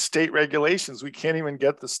with state regulations. We can't even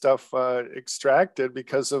get the stuff extracted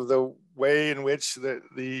because of the way in which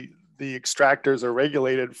the extractors are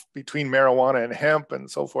regulated between marijuana and hemp and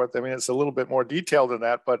so forth. I mean, it's a little bit more detailed than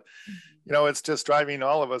that, but it's just driving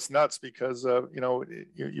all of us nuts because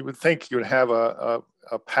you would think you would have a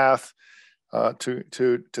path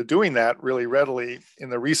to doing that really readily in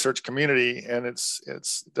the research community, and it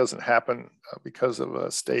doesn't happen because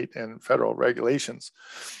of state and federal regulations.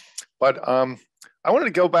 But I wanted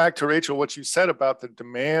to go back to, Rachel, what you said about the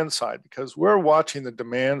demand side, because we're watching the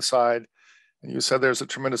demand side, and you said there's a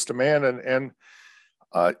tremendous demand, and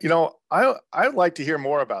I'd like to hear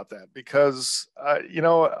more about that, because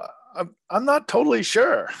I'm not totally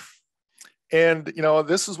sure. And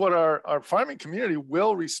this is what our farming community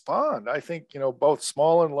will respond. I think both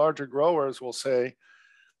small and larger growers will say,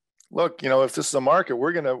 look, if this is a market,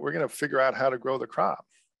 we're gonna figure out how to grow the crop,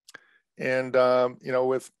 and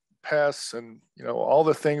with pests and all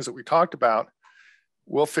the things that we talked about,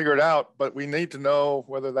 we'll figure it out, but we need to know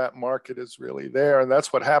whether that market is really there. And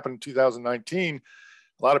that's what happened in 2019.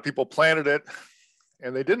 A lot of people planted it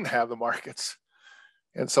and they didn't have the markets.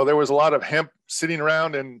 And so there was a lot of hemp sitting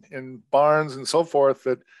around in barns and so forth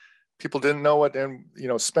that people didn't know what, and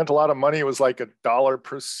spent a lot of money. It was like $1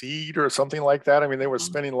 per seed or something like that. I mean, they were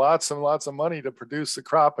spending lots and lots of money to produce the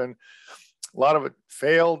crop, and a lot of it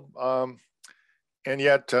failed. And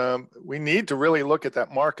yet we need to really look at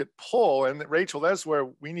that market pull. And Rachel, that's where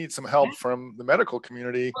we need some help from the medical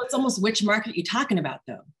community. Well, it's almost which market you're talking about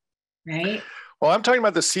though, right? Well, I'm talking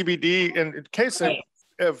about the CBD. In case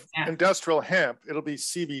of industrial hemp, it'll be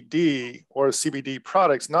CBD or CBD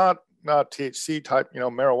products, not THC type,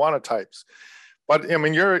 marijuana types. But I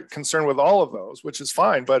mean, you're concerned with all of those, which is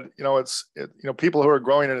fine. But people who are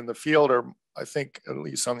growing it in the field, or I think at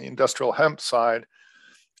least on the industrial hemp side,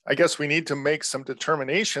 I guess we need to make some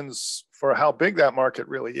determinations for how big that market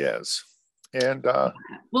really is. And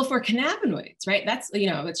well, for cannabinoids, right? That's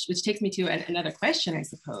which takes me to another question, I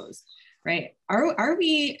suppose, right? Are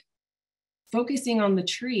we focusing on the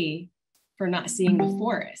tree for not seeing the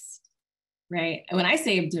forest, right? And when I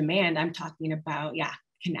say demand, I'm talking about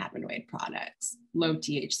cannabinoid products, low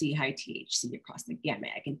THC, high THC across the gamut.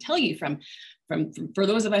 I can tell you from for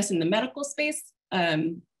those of us in the medical space,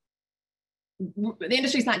 the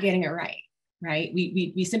industry's not getting it right?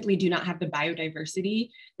 We simply do not have the biodiversity,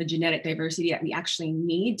 the genetic diversity that we actually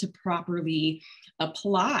need to properly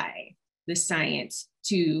apply the science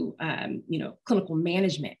to clinical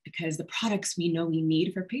management, because the products we know we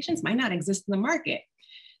need for patients might not exist in the market.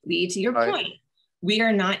 Lee, to your point, we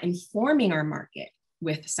are not informing our market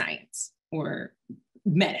with science or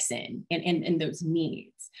medicine and those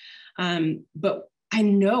needs. But I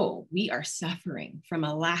know we are suffering from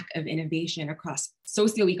a lack of innovation across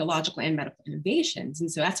socio-ecological and medical innovations. And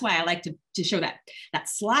so that's why I like to show that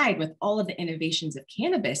slide with all of the innovations of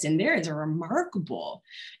cannabis. And there is a remarkable,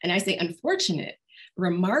 and I say unfortunate,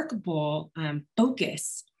 remarkable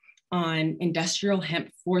focus on industrial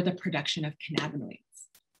hemp for the production of cannabinoids,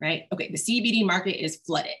 right? Okay, the CBD market is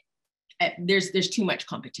flooded. There's too much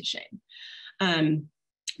competition.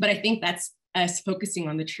 But I think that's us focusing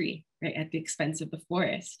on the tree, right, at the expense of the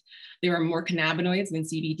forest. There are more cannabinoids than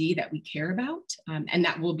CBD that we care about, and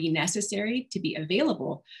that will be necessary to be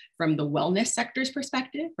available from the wellness sector's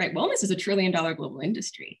perspective, right? Wellness is $1 trillion global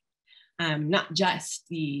industry, not just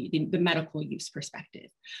the medical use perspective.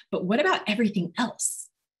 But what about everything else,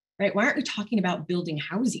 right? Why aren't we talking about building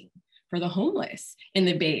housing for the homeless in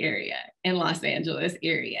the Bay Area and Los Angeles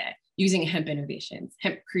area using hemp innovations,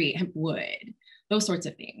 hempcrete, hemp wood, those sorts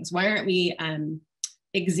of things? Why aren't we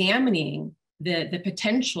examining the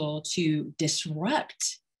potential to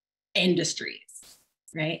disrupt industries,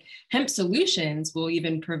 right? Hemp solutions will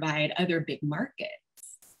even provide other big markets,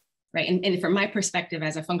 right? And from my perspective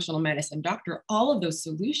as a functional medicine doctor, all of those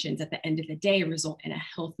solutions at the end of the day result in a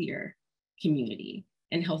healthier community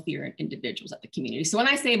and healthier individuals at the community. So when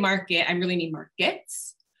I say market, I really mean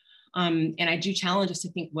markets. And I do challenge us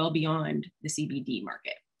to think well beyond the CBD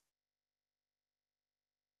market.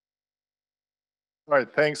 All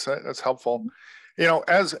right, thanks. That's helpful. You know,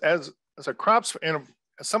 as a crops and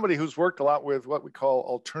as somebody who's worked a lot with what we call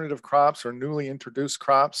alternative crops or newly introduced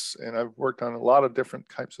crops, and I've worked on a lot of different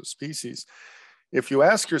types of species. If you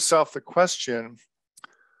ask yourself the question,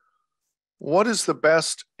 what is the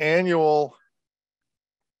best annual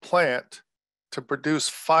plant to produce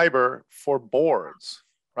fiber for boards,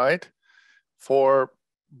 right? For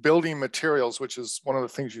building materials, which is one of the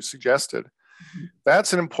things you suggested. Mm-hmm.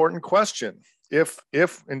 That's an important question. If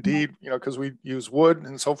indeed, you know, because we use wood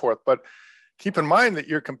and so forth, but keep in mind that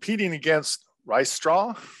you're competing against rice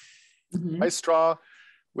straw,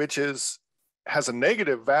 which has a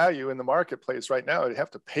negative value in the marketplace right now. You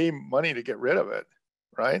have to pay money to get rid of it,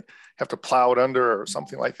 right? You have to plow it under or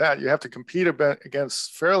something like that. You have to compete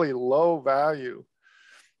against fairly low value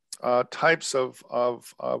types of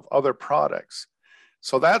other products.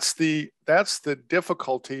 So that's the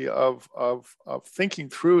difficulty of thinking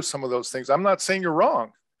through some of those things. I'm not saying you're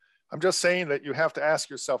wrong. I'm just saying that you have to ask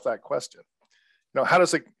yourself that question. You know, how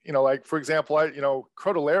does it, you know, like for example,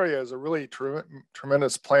 Crotalaria is a really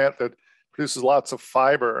tremendous plant that produces lots of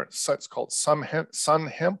fiber. It's called sun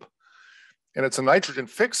hemp, and it's a nitrogen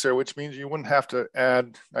fixer, which means you wouldn't have to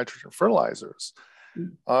add nitrogen fertilizers.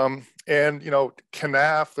 And you know,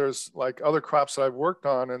 Cannabis, there's like other crops that I've worked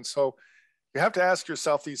on, and so you have to ask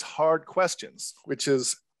yourself these hard questions, which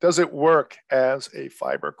is, does it work as a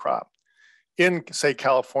fiber crop in, say,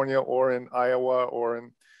 California or in Iowa or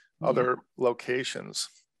in other locations?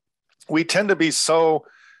 We tend to be so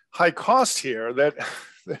high cost here that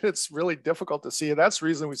it's really difficult to see. And that's the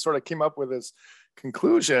reason we sort of came up with this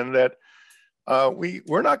conclusion that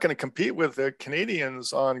we're not going to compete with the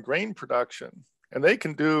Canadians on grain production. And they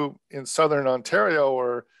can do in Southern Ontario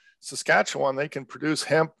or Saskatchewan, they can produce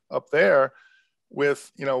hemp up there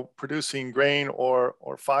with, you know, producing grain or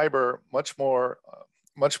fiber much more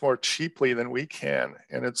cheaply than we can,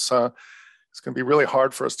 and it's going to be really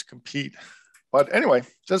hard for us to compete. But anyway,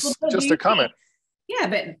 just a comment. Yeah,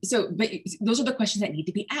 but those are the questions that need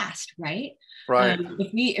to be asked, right? Right.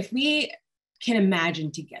 If we can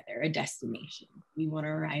imagine together a destination we want to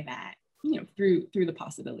arrive at, you know, through the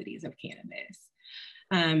possibilities of cannabis.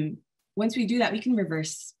 Once we do that, we can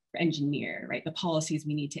reverse engineer, right, the policies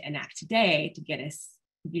we need to enact today to get us,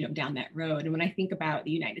 you know, down that road. And when I think about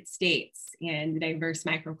the United States and the diverse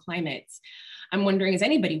microclimates, I'm wondering, is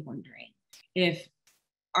anybody wondering if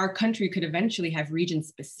our country could eventually have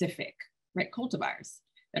region-specific, right, cultivars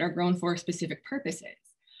that are grown for specific purposes?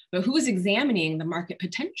 But who's examining the market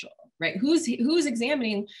potential, right? Who's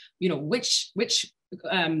examining, you know, which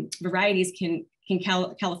varieties can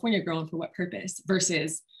California grow and for what purpose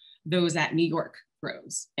versus those that New York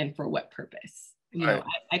grows and for what purpose? You know,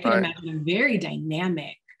 I can imagine a very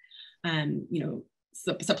dynamic, you know,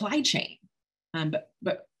 supply chain.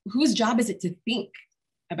 But whose job is it to think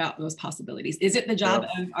about those possibilities? Is it the job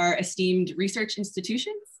of our esteemed research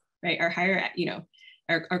institutions, right? Our higher, you know,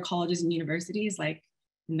 our colleges and universities, like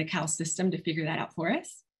in the Cal system, to figure that out for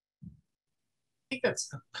us? I think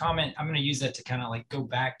that's a comment. I'm going to use that to kind of like go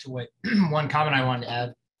back to what one comment I wanted to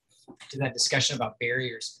add to that discussion about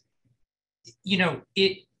barriers. You know,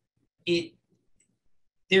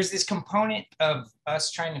 there's this component of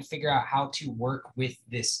us trying to figure out how to work with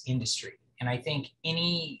this industry. And I think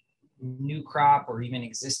any new crop or even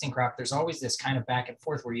existing crop, there's always this kind of back and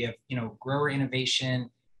forth where you have, you know, grower innovation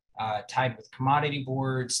tied with commodity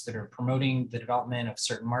boards that are promoting the development of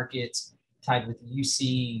certain markets, tied with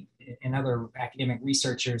UC and other academic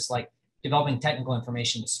researchers, like developing technical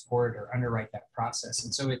information to support or underwrite that process.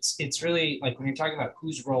 And so it's really like when you're talking about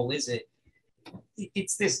whose role is it,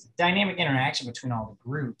 it's this dynamic interaction between all the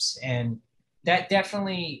groups. And that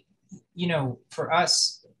definitely, you know, for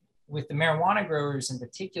us with the marijuana growers in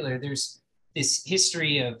particular, there's this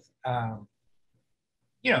history of,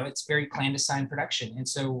 you know, it's very clandestine production. And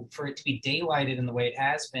so for it to be daylighted in the way it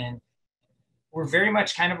has been, we're very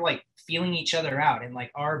much kind of like feeling each other out, and like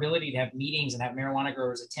our ability to have meetings and have marijuana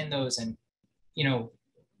growers attend those. And, you know,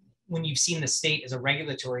 when you've seen the state as a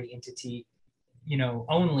regulatory entity, you know,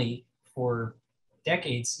 only for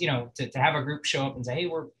decades, you know, to have a group show up and say, hey,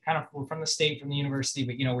 we're from the state, from the university,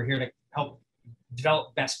 but, you know, we're here to help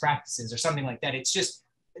develop best practices or something like that. It's just,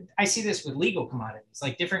 I see this with legal commodities,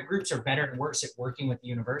 like different groups are better and worse at working with the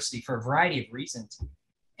university for a variety of reasons.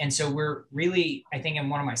 And so we're really, I think in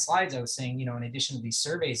one of my slides, I was saying, you know, in addition to these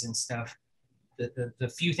surveys and stuff, the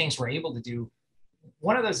few things we're able to do,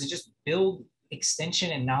 one of those is just build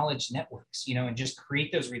extension and knowledge networks, you know, and just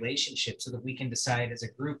create those relationships so that we can decide as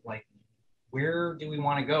a group, like, where do we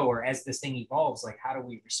want to go? Or as this thing evolves, like, how do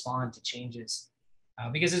we respond to changes?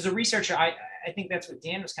 Because as a researcher, I think that's what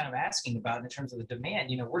Dan was kind of asking about in terms of the demand.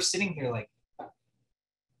 You know, we're sitting here like,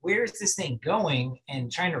 where is this thing going?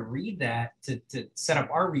 And trying to read that to set up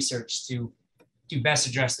our research to best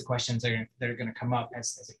address the questions that are going to come up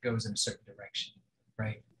as it goes in a certain direction,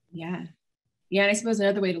 right? Yeah. Yeah, and I suppose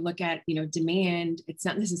another way to look at, you know, demand, it's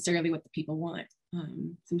not necessarily what the people want.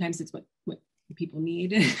 Sometimes it's what the people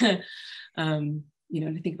need. You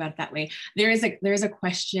know, to think about it that way. There is a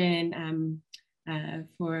question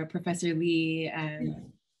for Professor Lee. I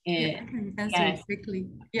can answer it quickly.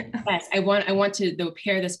 Yeah. Yes, I want to though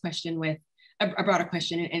pair this question with a broader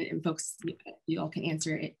question, and folks, you all can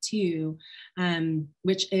answer it too,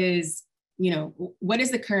 which is, you know, what is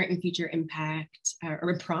the current and future impact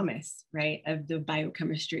or promise, right, of the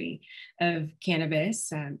biochemistry of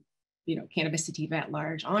cannabis, you know, cannabis sativa at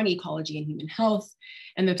large on ecology and human health?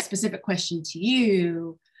 And the specific question to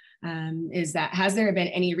you is that, has there been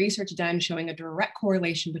any research done showing a direct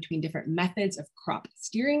correlation between different methods of crop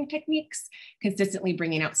steering techniques consistently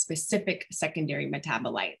bringing out specific secondary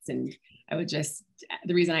metabolites? And I would just,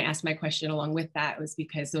 the reason I asked my question along with that was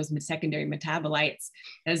because those secondary metabolites,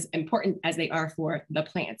 as important as they are for the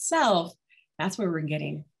plant itself, that's where we're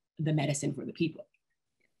getting the medicine for the people.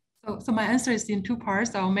 So my answer is in two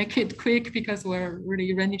parts. I'll make it quick because we're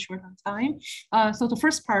really running short on time. So the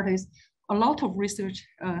first part is, a lot of research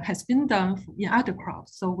has been done in other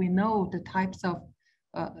crops. So we know the types of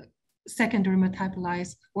secondary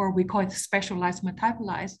metabolites, or we call it specialized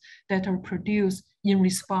metabolites, that are produced in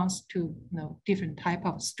response to, you know, different type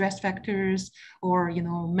of stress factors or, you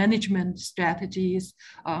know, management strategies.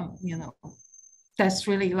 You know, that's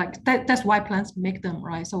really like, that's why plants make them,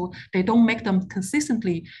 right? So they don't make them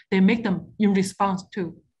consistently, they make them in response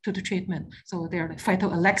to the treatment. So they're like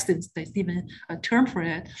phytoalexins, there's even a term for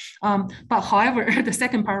it. But however, the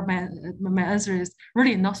second part of my answer is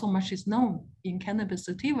really not so much is known in cannabis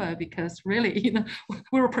sativa, because really, you know,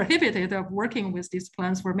 we were prohibited of working with these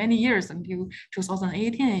plants for many years until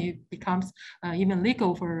 2018. It becomes even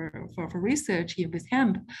legal for research here with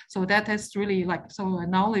hemp. So that is really like, so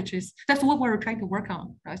knowledge is, that's what we're trying to work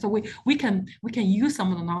on, right? So we can use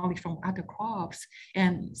some of the knowledge from other crops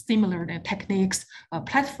and similar techniques,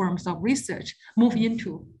 platforms of research move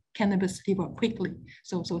into cannabis sativa quickly.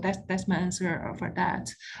 So that's my answer for that.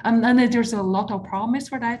 And then there's a lot of promise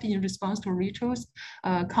for that in response to Rachel's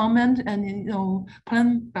comment. And, you know,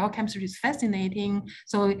 plant biochemistry is fascinating.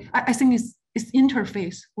 So I think it's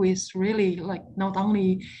interface with really like not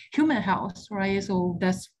only human health, right? So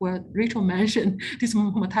that's what Rachel mentioned. These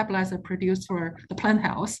metabolites are produced for the plant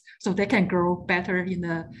health, so they can grow better in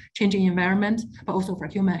the changing environment, but also for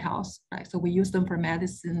human health, right? So we use them for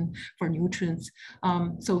medicine, for nutrients.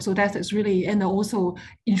 So that is really, and also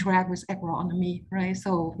interact with agronomy, right?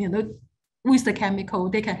 So, you know, with the chemical,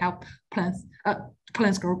 they can help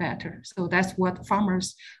plants grow better. So that's what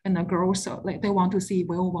farmers and the growers, so like they want to see,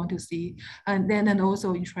 we all want to see, and then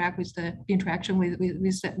also interact with the interaction with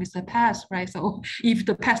the pests, right? So if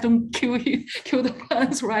the pests don't kill the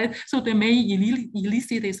plants, right? So they may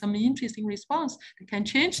elicit some interesting response that can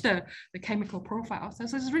change the chemical profile. So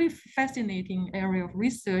it's really fascinating area of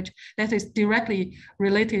research that is directly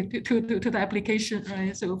related to the application,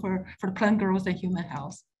 right? So for the plant growth and human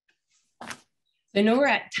health. So I know we're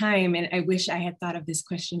at time, and I wish I had thought of this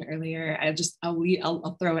question earlier.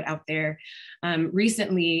 I'll throw it out there.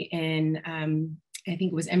 Recently in, I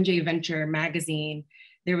think it was MJ Venture magazine,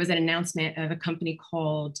 there was an announcement of a company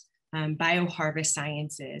called BioHarvest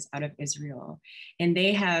Sciences out of Israel. And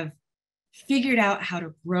they have figured out how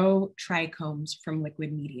to grow trichomes from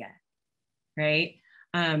liquid media, right?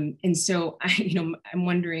 And so I'm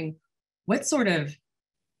wondering what sort of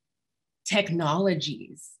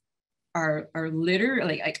technologies are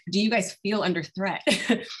literally like, do you guys feel under threat,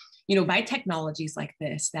 by technologies like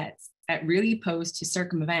this that really pose to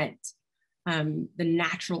circumvent the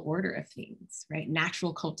natural order of things, right?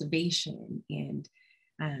 Natural cultivation and,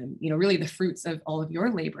 really the fruits of all of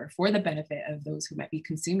your labor for the benefit of those who might be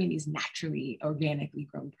consuming these naturally, organically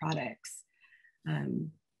grown products.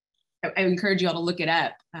 I encourage you all to look it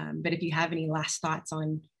up, but if you have any last thoughts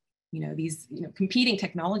on these competing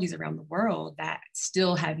technologies around the world that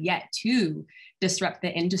still have yet to disrupt the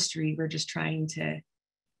industry, we're just trying to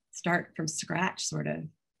start from scratch sort of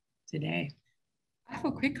today. I have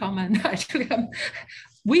a quick comment. Actually,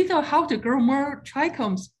 we know how to grow more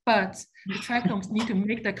trichomes, but the trichomes need to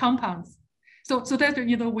make the compounds. So that,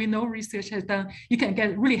 we know research has done, you can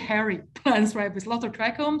get really hairy plants, right, with lots of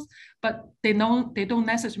trichomes, but they don't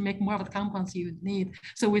necessarily make more of the compounds you need.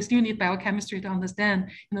 So we still need biochemistry to understand,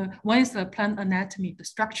 one is the plant anatomy, the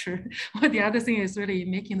structure, but the other thing is really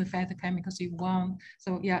making the phytochemicals you want.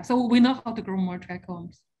 So yeah, so we know how to grow more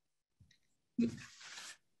trichomes.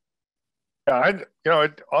 Yeah,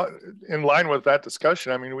 in line with that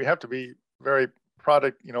discussion, I mean, we have to be very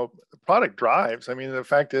product drives. I mean, the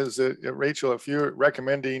fact is that, Rachel, if you're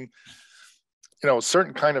recommending, a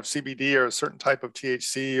certain kind of CBD or a certain type of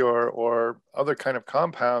THC or other kind of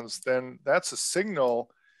compounds, then that's a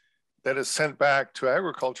signal that is sent back to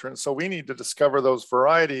agriculture. And so we need to discover those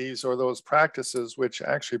varieties or those practices which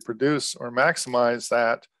actually produce or maximize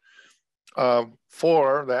that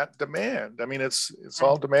for that demand. I mean, it's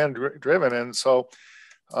all demand driven. And so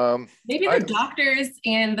maybe the doctors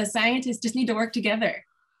and the scientists just need to work together.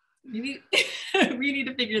 Maybe we need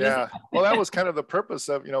to figure this out. Well, that was kind of the purpose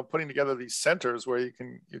of, putting together these centers where you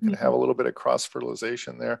can have a little bit of cross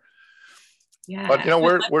fertilization there. Yeah. But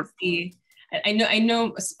I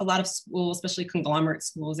know a lot of schools, especially conglomerate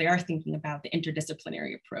schools, they are thinking about the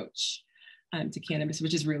interdisciplinary approach to cannabis,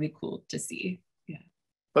 which is really cool to see. Yeah.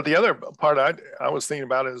 But the other part I was thinking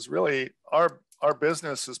about is really our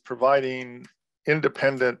business is providing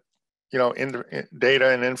independent, data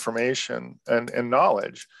and information and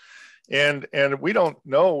knowledge, and we don't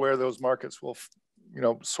know where those markets will,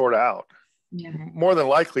 sort out. Yeah. More than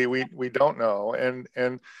likely, we don't know,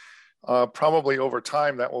 and probably over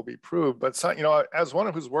time that will be proved. But as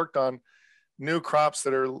one who's worked on new crops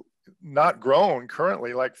that are not grown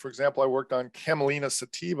currently, like for example, I worked on Camelina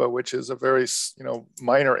sativa, which is a very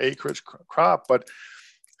minor acreage crop, but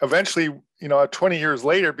eventually 20 years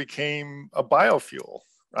later became a biofuel,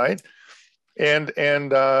 right? And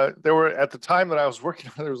there were, at the time that I was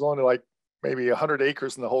working on, there was only like maybe 100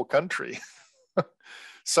 acres in the whole country.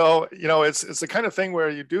 So it's the kind of thing where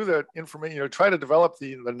you do the information, try to develop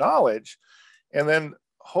the knowledge, and then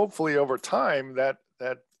hopefully over time that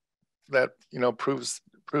proves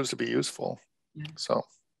to be useful. Yeah. So.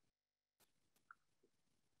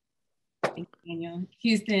 Thank you, Daniel.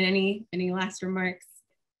 Houston, any last remarks?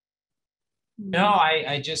 No,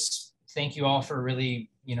 I just thank you all for a really,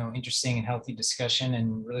 interesting and healthy discussion,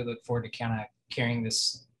 and really look forward to kind of carrying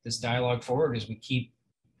this dialogue forward as we keep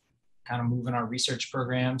kind of moving our research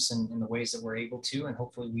programs in the ways that we're able to, and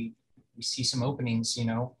hopefully we see some openings,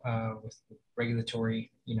 with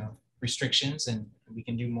regulatory, restrictions, and we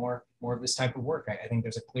can do more of this type of work. I think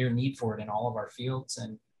there's a clear need for it in all of our fields,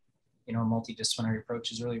 and a multidisciplinary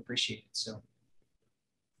approach is really appreciated. So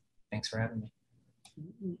thanks for having me.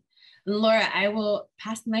 Mm-hmm. Laura, I will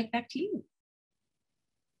pass the mic back to you.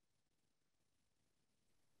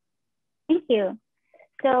 Thank you.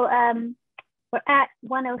 So we're at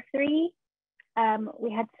 1:03.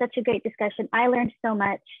 We had such a great discussion. I learned so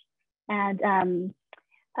much. And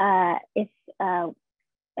if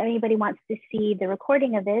anybody wants to see the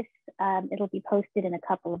recording of this, it'll be posted in a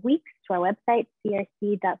couple of weeks to our website,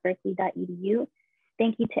 crc.berkeley.edu.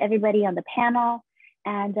 Thank you to everybody on the panel,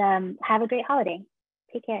 and have a great holiday.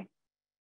 Take care.